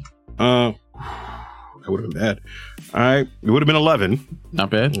 That would have been bad. All right, it would have been 11. Not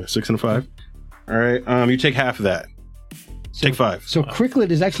bad. 6 and a 5. All right, you take half of that. Take 5. So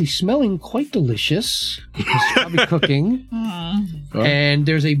Cricklet is actually smelling quite delicious. He's probably cooking. And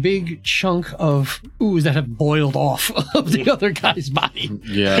there's a big chunk of ooze that have boiled off of the other guy's body.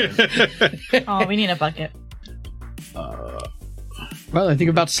 Yeah. Oh, we need a bucket. Well, I think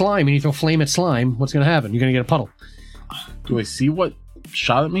about slime. And you throw flame at slime, what's going to happen? You're going to get a puddle. Do I see what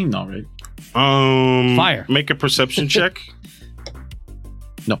shot at me? No, right? Fire. Make a perception check.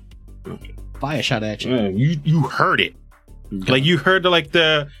 No. Fire shot at you. You heard it. Like you heard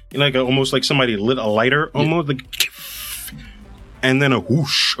almost like somebody lit a lighter almost like, and then a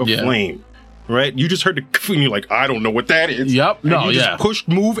whoosh of flame, right? You just heard the and you're like, I don't know what that is. Yep. And No, you yeah. just pushed,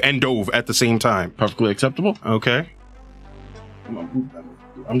 move, and dove at the same time. Perfectly acceptable. Okay.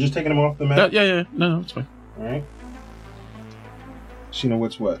 I'm just taking them off the map. Yeah. No, it's fine. All right. So you know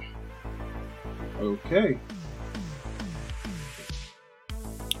what's what. Okay.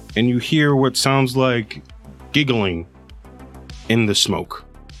 And you hear what sounds like giggling in the smoke.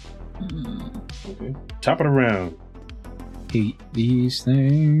 Okay. Top of the round. Hate these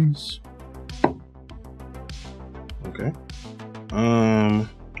things. Okay.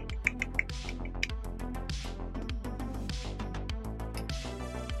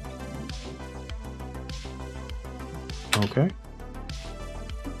 Okay.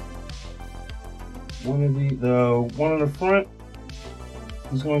 One of the one in the front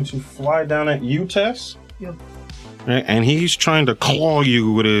is going to fly down at you, Tess. Yep. Right, and he's trying to claw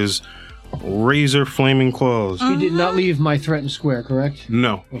you with his razor flaming claws. He did not leave my threatened square, correct?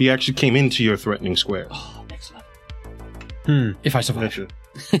 No, he actually came into your threatening square. Oh, next level. If I survive. Gotcha.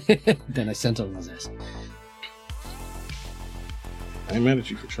 Then I sent him his ass. I ain't mad at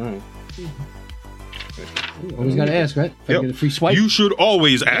you for trying. Always got to ask, right? If I Yep. get a free swipe. You should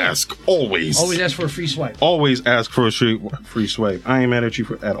always ask. Always. Always ask for a free swipe. Always ask for a free swipe. I ain't mad at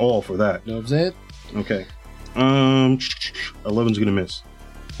you at all for that. You know what I'm saying? Okay. 11's gonna miss.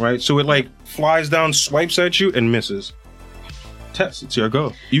 Right? So it like flies down, swipes at you, and misses. Tess, it's your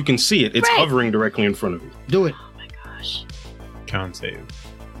go. You can see it. It's Right. hovering directly in front of you. Do it. Con save.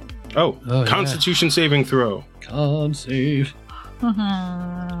 Oh, Oh, Constitution saving throw. Con save.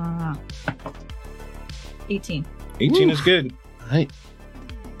 18. 18 is good. Right.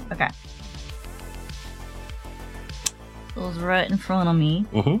 Okay. Goes right in front of me.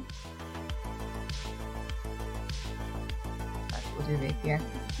 Mm-hmm. We'll do rapier.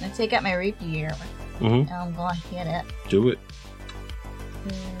 I'm gonna take out my rapier Mm-hmm. and I'm gonna hit it. Do it.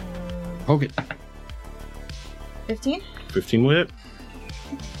 Poke it. 15? 15 with it?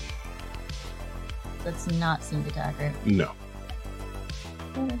 That's not sneak attack, right? No.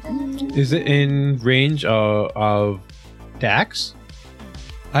 Is it in range of Dax?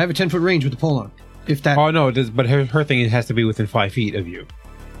 I have a 10-foot range with the pole on. If that. Oh no, it does, but her thing has to be within 5 feet of you,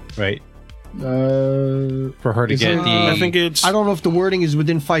 right? For her to Is get it- the. I think it's. I don't know if the wording is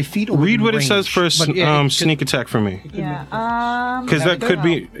within 5 feet or Read within what it range, says for but yeah, it could- sneak attack for me. Yeah. Because that could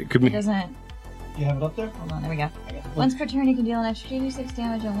be. It could It be. doesn't. You have it up there? Hold on, there we go. Once per turn, you can deal an extra 2d6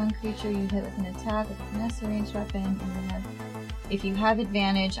 damage on one creature you hit with an attack with a finesse ranged weapon. If you have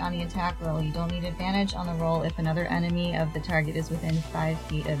advantage on the attack roll, you don't need advantage on the roll if another enemy of the target is within 5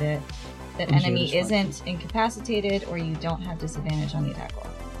 feet of it. That enemy isn't incapacitated, or you don't have disadvantage on the attack roll.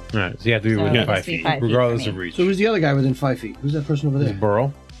 Alright, so you have to be So within it 5 must be feet, 5 feet regardless for of me. reach. So who's the other guy within 5 feet? Who's that person over Is there?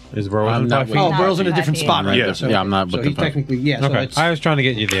 Burrow? Is Burrow I'm within not 5 feet? with- Oh, Not Burrow's in a within different 5 spot, feet. right? Yeah. So, Yeah, I'm not so with he the technically, yeah. So Okay, it's, I was trying to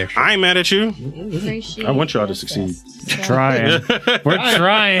get you the extra. I'm mad at you. Appreciate I want y'all to this. succeed. So, Trying. We're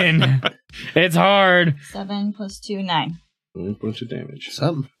trying. It's hard. 7 plus 2, 9. A bunch of damage.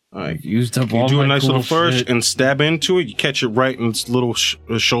 something. All right. Used up You all do a my nice cool little flourish shit. and stab into it. You catch it right in its little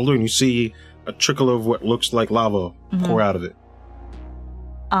shoulder, and you see a trickle of what looks like lava pour out of it.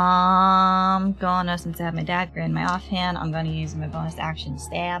 Gonna, since I have my dagger in my offhand, I'm gonna use my bonus action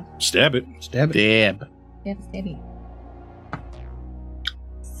stab. Stab it. Stab it. Dab. Yeah, stabby.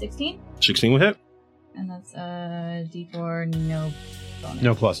 16? 16 will hit. And that's D4, no bonus.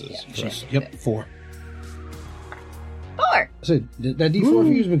 No pluses. Yeah. Yep, 4. 4! So that D4 for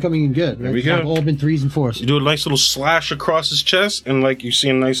you has been coming in good. Right? There we go. They've all been 3s and 4s. You do a nice little slash across his chest, and like you see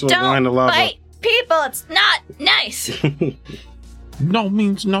a nice little line of Don't lava. bite people, it's not nice! No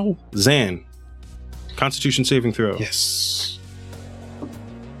means no. Zan. Constitution saving throw. Yes.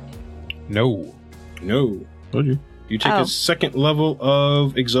 No. No. Told you. You take Oh. a second level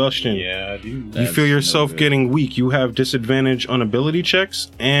of exhaustion. Yeah, dude. You feel yourself getting weak. You have disadvantage on ability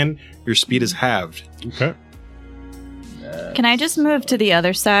checks, and your speed is halved. Okay. Can I just move to the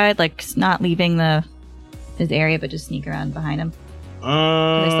other side, like not leaving his area, but just sneak around behind him?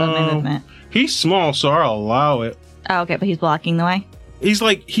 'Cause I still have my movement. He's small, so I'll allow it. Oh, okay, but he's blocking the way? He's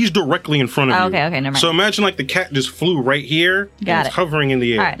directly in front of Oh, you. okay, never mind. So imagine like the cat just flew right here. and Got it's it. hovering in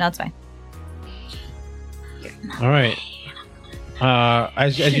the air. Alright, no, it's fine. All right.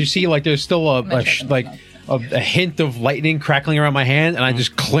 As you see, like there's still a hint of lightning crackling around my hand, and I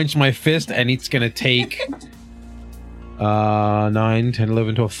just clench my fist, and it's gonna take 9, 10,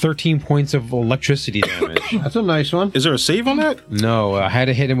 11, 12, 13 points of electricity damage. That's a nice one. Is there a save on that? No, I had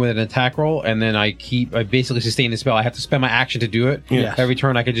to hit him with an attack roll, and then I basically sustain the spell. I have to spend my action to do it. Yeah. Every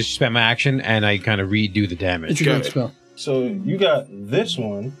turn, I could just spend my action, and I kind of redo the It's damage. a Got great it. spell. So you got this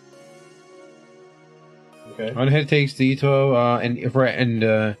one. Okay. On hit takes the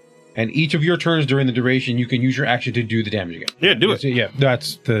and each of your turns during the duration, you can use your action to do the damage again. Yeah, do it. Yeah,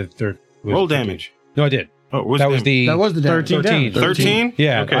 that's the third. Roll damage. No, I did. Oh, what's That was the That was the damage. 13. 13?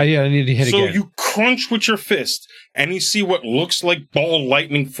 Yeah, Okay. I need to hit So again. you crunch with your fist, and you see what looks like ball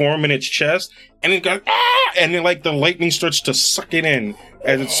lightning form in its chest, and it goes, and then like the lightning starts to suck it in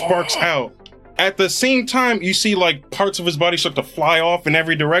as it sparks out. At the same time, you see like parts of his body start to fly off in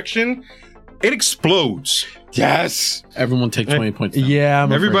every direction. It explodes. Yes. Everyone take 20 points. Now. Yeah.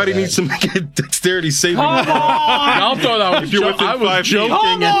 Everybody needs to make a dexterity saving throw. I thought I was, If you're within I was 5 feet. joking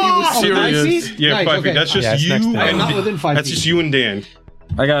and he was Oh, serious. nice. Yeah, Nice, 5 okay. feet. That's just Yeah, it's next you. to I'm And not within 5 that's feet. just you and Dan.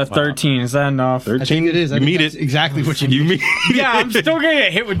 I got a 13. Is that enough? 13. I think it is. I You think meet that's it. exactly what you need. You meet. Yeah, I'm still gonna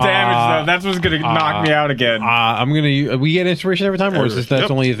get hit with damage though. That's what's gonna knock me out again. I'm gonna. We get inspiration every time, or is this that's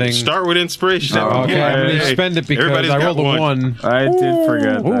Yep. only a thing? Start with inspiration. Okay, I'm gonna Hey, spend it because everybody's I got rolled a 1. I did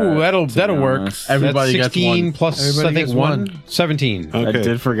forget that. Ooh, that'll to be work. honest. Everybody That's gets 16 one. plus Everybody I think gets 1. 17. I Okay.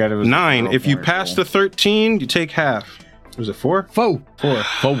 did forget it was 9. a If you power pass roll. the 13, you take half. Was it 4? Foe. 4.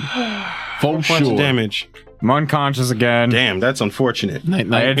 Full Points of sure. damage. I'm unconscious again. Damn, that's unfortunate. Night,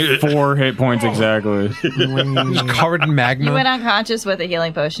 I night. had 4 hit points exactly. Just covered in You magma. went unconscious with a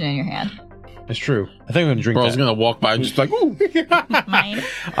healing potion in your hand. That's true. I think I'm gonna drink Bro, I was that. gonna walk by and just like, ooh.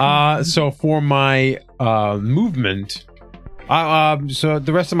 Mine. So for my movement, so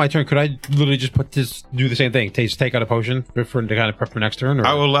the rest of my turn, could I literally just do the same thing? Take out a potion for to kind of prep for next turn? Or?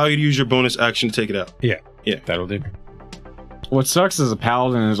 I will allow you to use your bonus action to take it out. Yeah, that'll do. What sucks as a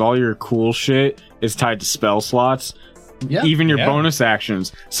paladin is all your cool shit is tied to spell slots. Yeah. Even your Yeah. bonus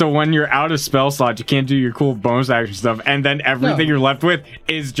actions. So when you're out of spell slots, you can't do your cool bonus action stuff, and then everything No. you're left with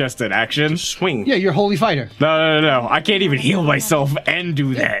is just an action. Swing. Yeah, you're holy fighter. No. I can't even heal myself and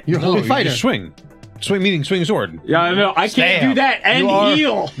do that. You're No, holy you fighter. just swing. Swing meaning swing sword. Yeah, no, I can't Stab. do that and You are-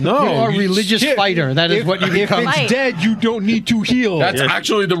 heal. No, You are a religious fighter. That is what you become. Fight. dead, you don't need to heal. That's Yeah.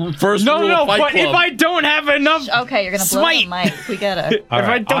 actually the first rule No, of Fight but Club. if I don't have enough, Okay, you're gonna blow Smite. the mic. We get it. All if I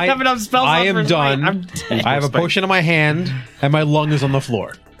right, don't have enough spells, I am done. I have a potion in my hand, and my lung is on the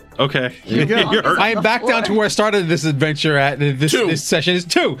floor. Okay. you go. You're hurt. I am back down to where I started this adventure at. This session is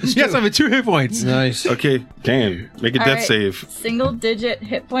 2. Yes, I'm at 2 hit points. Nice. Okay, Dan, make a All death right. save. Single digit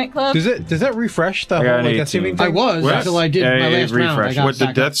hit point club. Does that refresh the I got whole an like, 18. death saving I thing? was What? until I did Yeah, my it last round. I refreshed. got What, the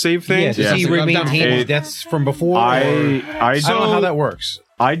back death up. save thing? Yeah, does Yeah. he So maintain I'm down his to- deaths from before? I I don't know how that works.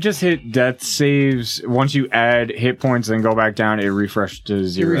 I just hit death saves. Once you add hit points and go back down, it refreshed to It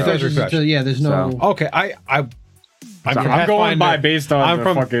 0. refreshes refresh. until, yeah, there's no. So- Okay, I'm So from I'm going by Pathfinder. based on I'm the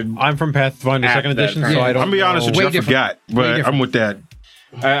from fucking. I'm from Pathfinder app second that edition, turns so out. I don't. I'm gonna be honest with Way you, I different. forgot, but different. I'm with that.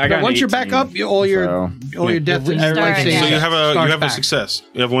 I got But an once you're 18, back up, all your death and Start life again. saves So you have a starts back. success.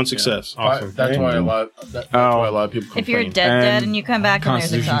 You have one success. Awesome. That's why a lot. That's why a lot of people complain. If you're dead And and you come back and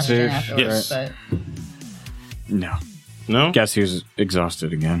there's Constitution exhaustion save. afterwards, Yes. but No. No? Guess who's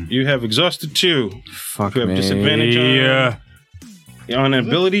exhausted again? You have exhausted 2. Fuck You have me. disadvantage on- Yeah. On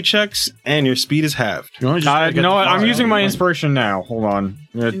ability checks, and your speed is halved. You wanna just You know what? get the I'm fire using out my of the way. inspiration now. Hold on.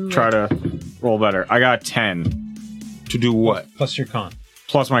 I'm gonna try to roll better. I got 10 To do what? Plus your con.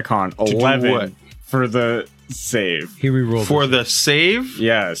 plus my con. do 11 what? for the save. He rerolled For this. the save?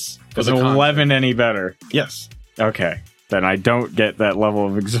 Yes. Is the con 11 any better? Yes. Okay. Then I don't get that level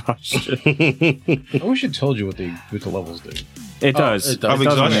of exhaustion. I wish it told you what the levels do. It does. it does. Of It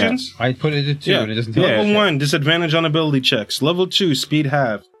doesn't yet. exhaustions? I put it at 2, Yeah. and it doesn't tell Yeah. you. Level 1, disadvantage on ability checks. Level 2, speed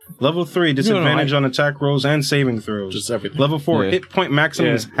halved. Level 3, disadvantage on attack rolls and saving throws. Just everything. Level 4, Yeah. hit point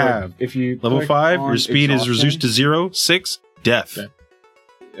maximum is halved. If you Level click 5, on your speed is reduced to 0. 6, death.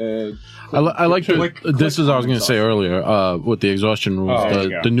 exhaustion, I like the, Click this is I was on going to say earlier with the exhaustion rules. Oh, there you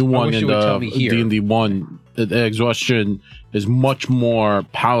go. The new one wish in you would tell the me here. D&D 1, the exhaustion is much more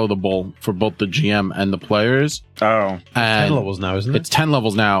palatable for both the GM and the players. oh, 10 And levels now, isn't it? it's 10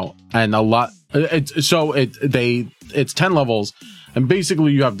 levels now, and a lot. It's 10 levels, and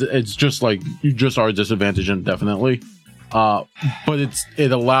basically you have. It's just like you just are disadvantaged indefinitely. But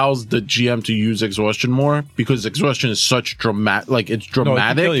it allows the GM to use exhaustion more because exhaustion is such dramatic. Like it's No, it can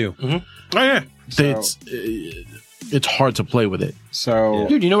dramatic. kill you. Oh, yeah. that it's hard to play with it. so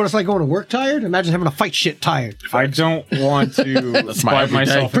Dude, you know what it's like going to work tired? Imagine having to fight shit tired. I don't want to That's my bite everyday.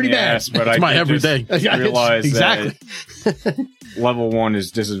 myself Pretty in the bad. ass, but It's I my did everyday. just Yeah, it's- realize exactly. that level 1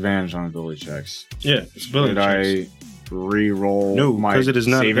 is disadvantage on ability checks. Yeah, it's ability Did checks. I re-roll? No, my because it is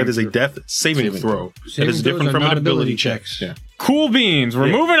not. saving That is a throw? death saving throw. That Saving is throws different are from an not ability ability check. checks. Yeah. Cool beans. We're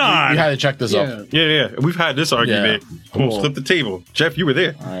moving on. We had to check this Yeah. up. Yeah. We've had this argument. Almost Cool. flipped the table. Jeff, you were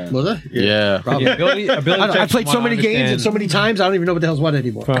there. Was it? Yeah. Probably. Yeah, ability I checks, played so from what many I games and understand- so many times, I don't even know what the hell's what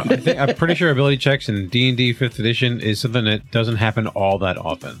anymore. Well, I'm pretty sure ability checks in D&D 5th edition is something that doesn't happen all that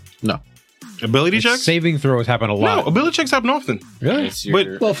often. No. Ability checks? Saving throws happen a No, lot. ability checks happen often. Really? It's your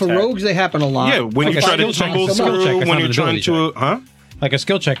But- Well, for attack. rogues, they happen a lot. Yeah, when you Okay, try to skill check- tumble skill check through, is when not you're an trying ability to, huh? Like a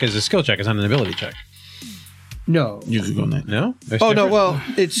skill check is a skill check. It's not an ability check. No. You could go next. No? There's Oh, no, different- well,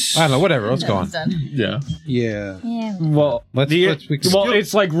 it's. I don't know. Whatever. Let's go on. it's done. Yeah. Yeah. Yeah. Well, Let's we can well,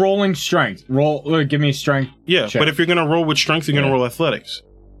 it's like rolling strength. Give me strength. Yeah, check. but if you're gonna roll with strength, you're gonna Yeah. roll athletics.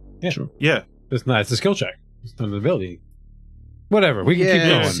 Yeah. Sure. Yeah, It's not. It's a skill check. It's not an ability. Whatever. We can keep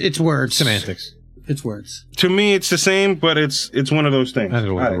Yeah, going. it's words. Semantics. It's words. to me it's the same, but it's one of those things. I don't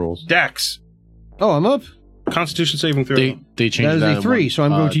know what the Alright. rules. Dax, Oh, I'm up. Constitution saving throw. They changed That is a in 3, one, so I'm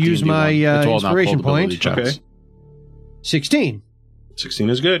going to use D&D my, one. It's all now inspiration called ability point. checks. Okay. 16. 16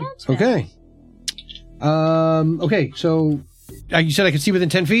 is good. Okay. Okay, so you said I could see within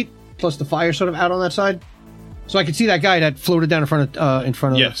 10 feet, plus the fire sort of out on that side. So I could see that guy that floated down in front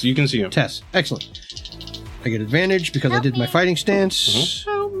of Yes, you can see him. Tess. Excellent. I get advantage because I did my fighting stance.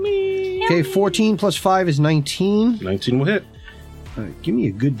 Okay, 14 plus 5 is 19. 19 will hit. All right, give me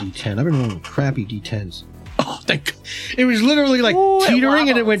a good D10. I've been rolling crappy D10s. Oh, thank. It was literally like Ooh, it teetering,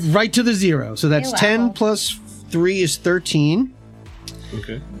 and it went wobbles. right to the 0. So that's It 10 wobbles. plus 3 is 13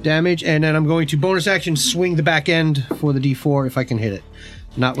 Okay. damage, and then I'm going to bonus action swing the back end for the D4 if I can hit it.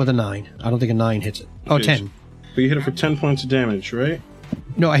 Not with a 9. I don't think a 9 hits it. Oh, Okay. 10. But you hit it for 10 points of damage, right?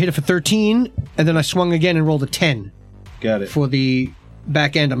 No, I hit it for 13, and then I swung again and rolled a 10 Got it. for the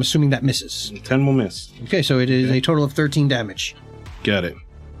back end. I'm assuming that misses. 10 will miss. Okay, so it is a total of 13 damage. Got it.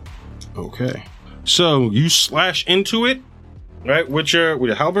 Okay. So you slash into it, right? With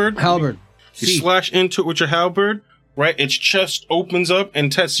your halberd. Halberd. You See. slash into it with your halberd, right? Its chest opens up,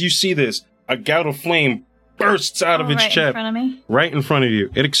 and Tess, you see this. A gout of flame bursts out of its right in chest, front of me. right in front of you.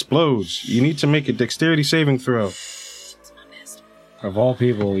 It explodes. You need to make a dexterity saving throw. Of all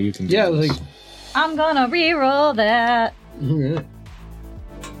people, you can do Yeah, it was this. like. I'm gonna re-roll that.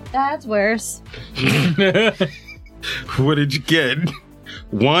 That's worse. What did you get?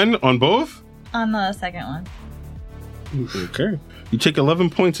 1 on both? On the second one. Okay. You take 11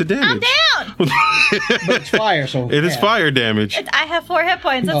 points of damage. I'm down. But it's fire, so It is fire damage. I have 4 hit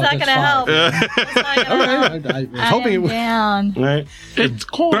points. That's No, not that's going to help. That's not All gonna help. right, I was hoping it am would. down. Right? It's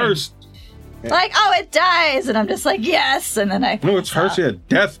cold. Burst. Like, oh, it dies, and I'm just like, yes, and then I. No, it's first. Yeah,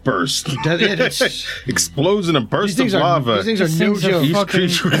 death burst. Explodes in a burst of lava. These things are no joke. Each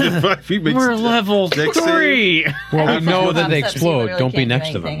creature within 5 feet makes We're level Dex save. 3. Well, we know that they Concept, so you explode. literally Don't be can't do next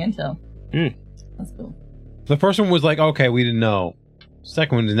to them. anything Until... Mm. That's cool. The first one was like, okay, we didn't know.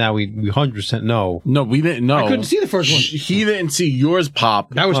 Second one is now we 100% know. No, we didn't know. I couldn't see the first one. He didn't see yours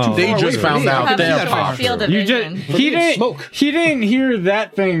pop. That was too Oh. far They away just for found me. I out couldn't see their that different far. field of You vision. just For me, it's smoke. he didn't hear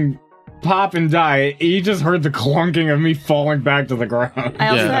that thing pop and die. He just heard the clunking of me falling back to the ground. I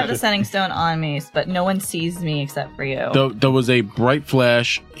also Yeah. have the sending stone on me, but no one sees me except for you. There was a bright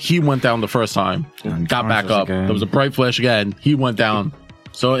flash. He went down the first time. Got back Unconscious up. again. There was a bright flash again. He went down.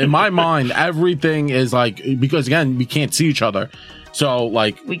 So in my mind, everything is like, because again, we can't see each other. So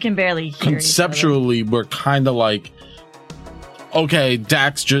like We can barely hear conceptually, we're kind of like, okay,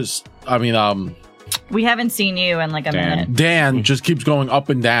 Dax just, each other. We haven't seen you in like a minute. Dan just keeps going up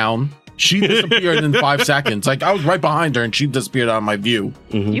and down. She disappeared in 5 seconds. Like I was right behind her and she disappeared out of my view.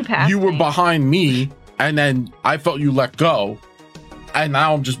 You passed You were me. behind me and then I felt you let go. And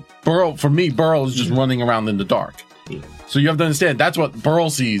now I'm just, Burl is just running around in the dark. So you have to understand, that's what Burl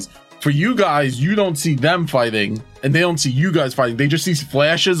sees. For you guys, you don't see them fighting and they don't see you guys fighting. They just see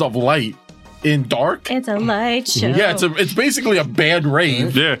flashes of light in dark. It's a light show. Yeah, it's basically a bad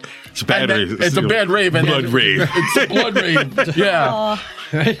rave. Yeah, it's a bad And then- rave. It's a bad rave. And Blood then- rave. It's a blood rave. Yeah.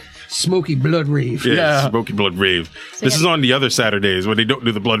 Oh, Smoky blood rave. Yeah. Smoky blood rave. This is on the other Saturdays when they don't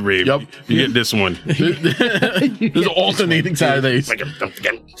do the blood rave. Yep. You get this one. There's alternating Saturdays.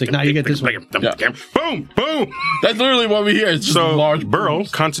 It's like, now you get this one. Yeah. Boom, boom. That's literally what we hear. It's just So, large Burl,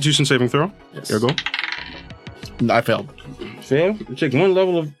 Constitution saving throw. Yes. There you go. I failed. Fail. You take 1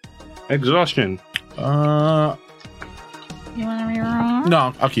 level of exhaustion. you want to reroll?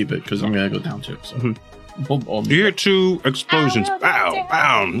 No, I'll keep it because I'm gonna go down too. So. You hear 2 explosions. Ow, Pow,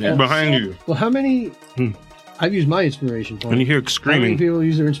 pow, Yeah. behind you. Well, how many? I've used my inspiration point. And you hear How many screaming. people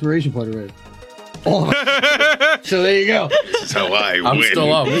use their inspiration point already? Oh, so there you go. That's how I I'm win.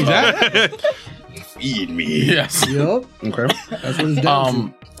 still up. Feed me. Yes. Yup. Okay. That's what it's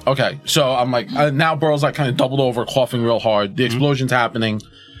down Okay. So I'm like now Burl's like kind of doubled over, coughing real hard. The explosion's happening.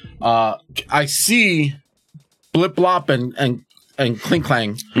 I see Blip Blop and Clink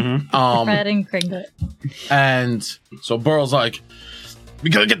Clang. Fred and Kringlet. And so Burl's like, we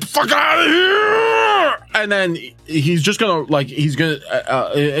gotta get the fuck out of here. And then he's just gonna he's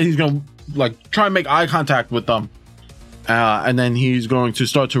gonna like try and make eye contact with them. And then he's going to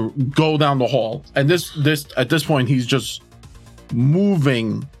start to go down the hall. And this at this point he's just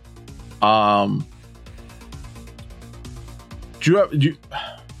moving.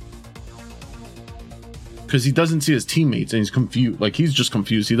 Because he doesn't see his teammates and he's confused. Like he's just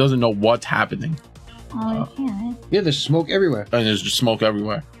confused. He doesn't know what's happening. Oh, I can't. Yeah, there's smoke everywhere. And there's just smoke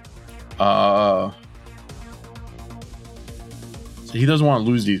everywhere. So he doesn't want to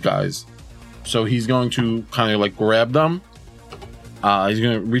lose these guys. So he's going to kind of like grab them. He's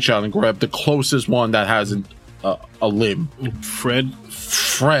going to reach out and grab the closest one that has a limb. Fred.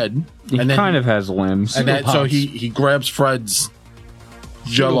 He And then kind of has limbs. and then so pops. he grabs Fred's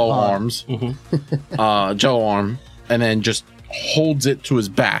jello Little pod. arms. Jello arm, and then just holds it to his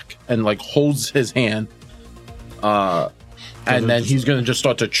back and like holds his hand. And then he's gonna just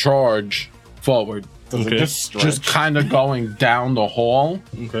start to charge forward. Okay. Just kind of going down the hall.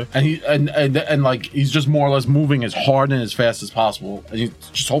 Okay. And he and like he's just more or less moving as hard and as fast as possible. And he's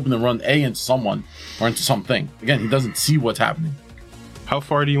just hoping to run into someone or into something. Again, he doesn't see what's happening. How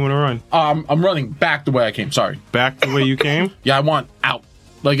far do you want to run? I'm running back the way I came. Sorry. Back the way you came? Yeah, I want out.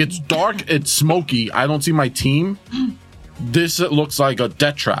 Like it's dark, it's smoky. I don't see my team. This looks like a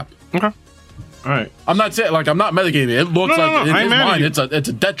death trap. Okay. All right. I'm not saying like I'm not mitigating it. It looks No, like no, in I'm his mad at mind you. it's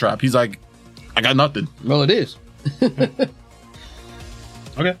a death trap. He's like, I got nothing. Well, it is.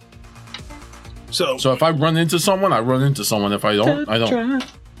 Okay. So So if I run into someone, I run into someone. If I don't, I don't.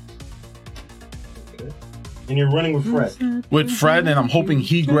 and you're running with Fred. With Fred, and I'm hoping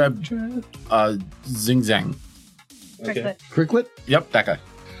he grabbed Zing Zang. Okay. Cricklet? Yep, that guy.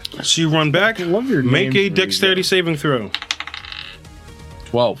 So you run back. love your Make names a for dexterity saving throw.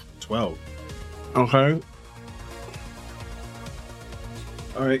 12. 12. Okay.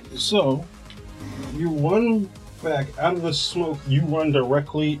 All right. So you run back out of the smoke. You run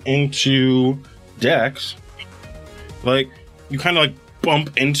directly into Dax. Like you kind of like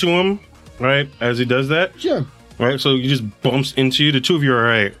bump into him, right? As he does that, Sure. right? So he just bumps into you. The two of you are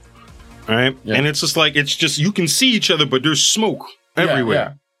all right. All right. Yeah. And it's just like, it's just, you can see each other, but there's smoke everywhere.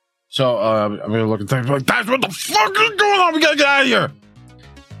 Yeah. So I'm gonna look at things like, "That's what the fuck is going on? We gotta get out of here.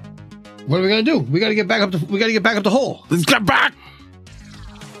 What are we gonna do? We gotta get back up the hole Let's get back.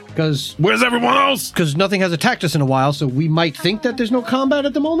 because Where's everyone else?" nothing has attacked us in a while. So we might think that there's no combat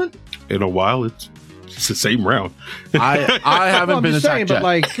at the moment. In a while, it's the same round. I haven't Well, I'm been just saying, attacked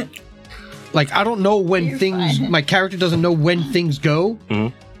but yet. like I don't know when You're things. fine. My character doesn't know when things go,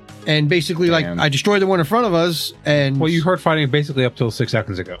 Mhm. and basically, Damn. like I destroyed the one in front of us, and Well, you heard fighting basically up till 6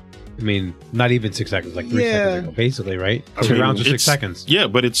 seconds ago. I mean, not even 6 seconds, like 3 Yeah. seconds ago, basically, right? I 2 mean, rounds are 6 it's- seconds. Yeah,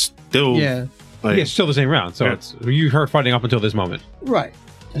 but it's still. yeah, Like, Yeah, it's still the same round. So Yeah. it's you heard fighting up until this moment. right.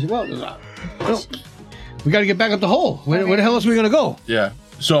 I said, well, we got to get back up the hole. Where the hell else are we gonna go? Yeah.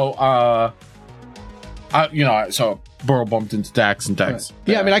 So so Burrow bumped into Dax and Dax.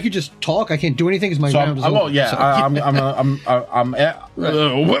 Yeah, I mean, I could just talk. I can't do anything because my So round is over. well, yeah. So- I'm at.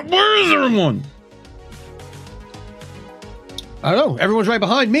 Where is everyone? I don't know. Everyone's right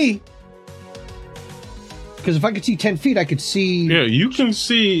behind me. Because if I could see 10 feet, I could see. yeah, you can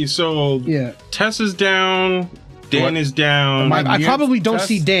see. So Yeah. Tess is down. Dan What? is down. Am I near probably don't Tess?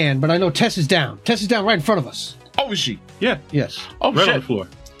 see Dan, but I know Tess is down. Tess is down right in front of us. Oh, is she? yeah, Yes. Oh right on the shit. floor.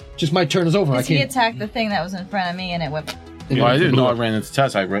 Just my turn is over. I He can't. attacked the thing that was in front of me, and it went. Well, I didn't know I ran into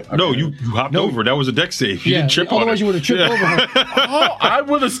Tess. I No, you hopped over. That was a deck save. You Yeah, didn't trip on otherwise it. you would have tripped over her. Oh, I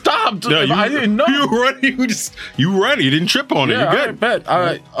would have stopped No, if I didn't know. You run. You ran. You didn't trip on it. Yeah, You're I good. bet. All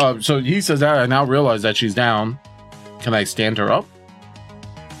right. So he says that. I now realize that she's down. Can I stand her up?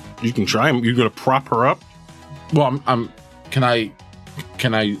 You can try. You're gonna prop her up. Well, Can I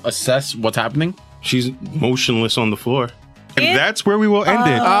assess what's happening? She's motionless on the floor. And It- that's where we will end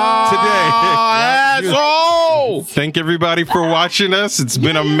it Ah, today. asshole! Thank everybody for watching us. It's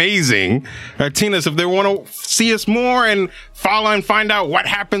been amazing. Tinas, if they want to see us more and follow and find out what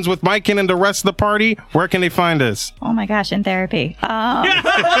happens with Maiken and the rest of the party, where can they find us? Oh my gosh, in therapy.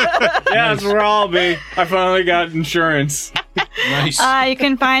 Yeah, that's where I'll be. I finally got insurance. Nice. You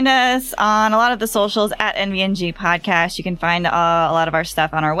can find us on a lot of the socials at NVNG Podcast. You can find a lot of our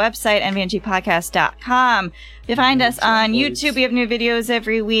stuff on our website, nvngpodcast.com. You find us on YouTube. We have new videos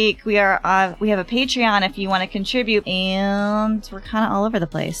every week. We have a Patreon if you want to contribute, and we're kind of all over the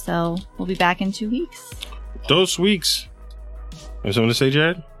place. So we'll be back in 2 weeks. Those weeks. Have something to say,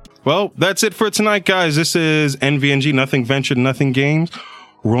 Jared? Well, that's it for tonight, guys. This is NVNG, Nothing Ventured, Nothing Games.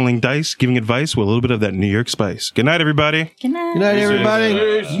 Rolling dice, giving advice with a little bit of that New York spice. Good night, everybody. Good night. Good night, everybody.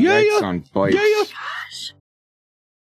 Yeah, Yikes yeah. on bites. Yeah, yeah.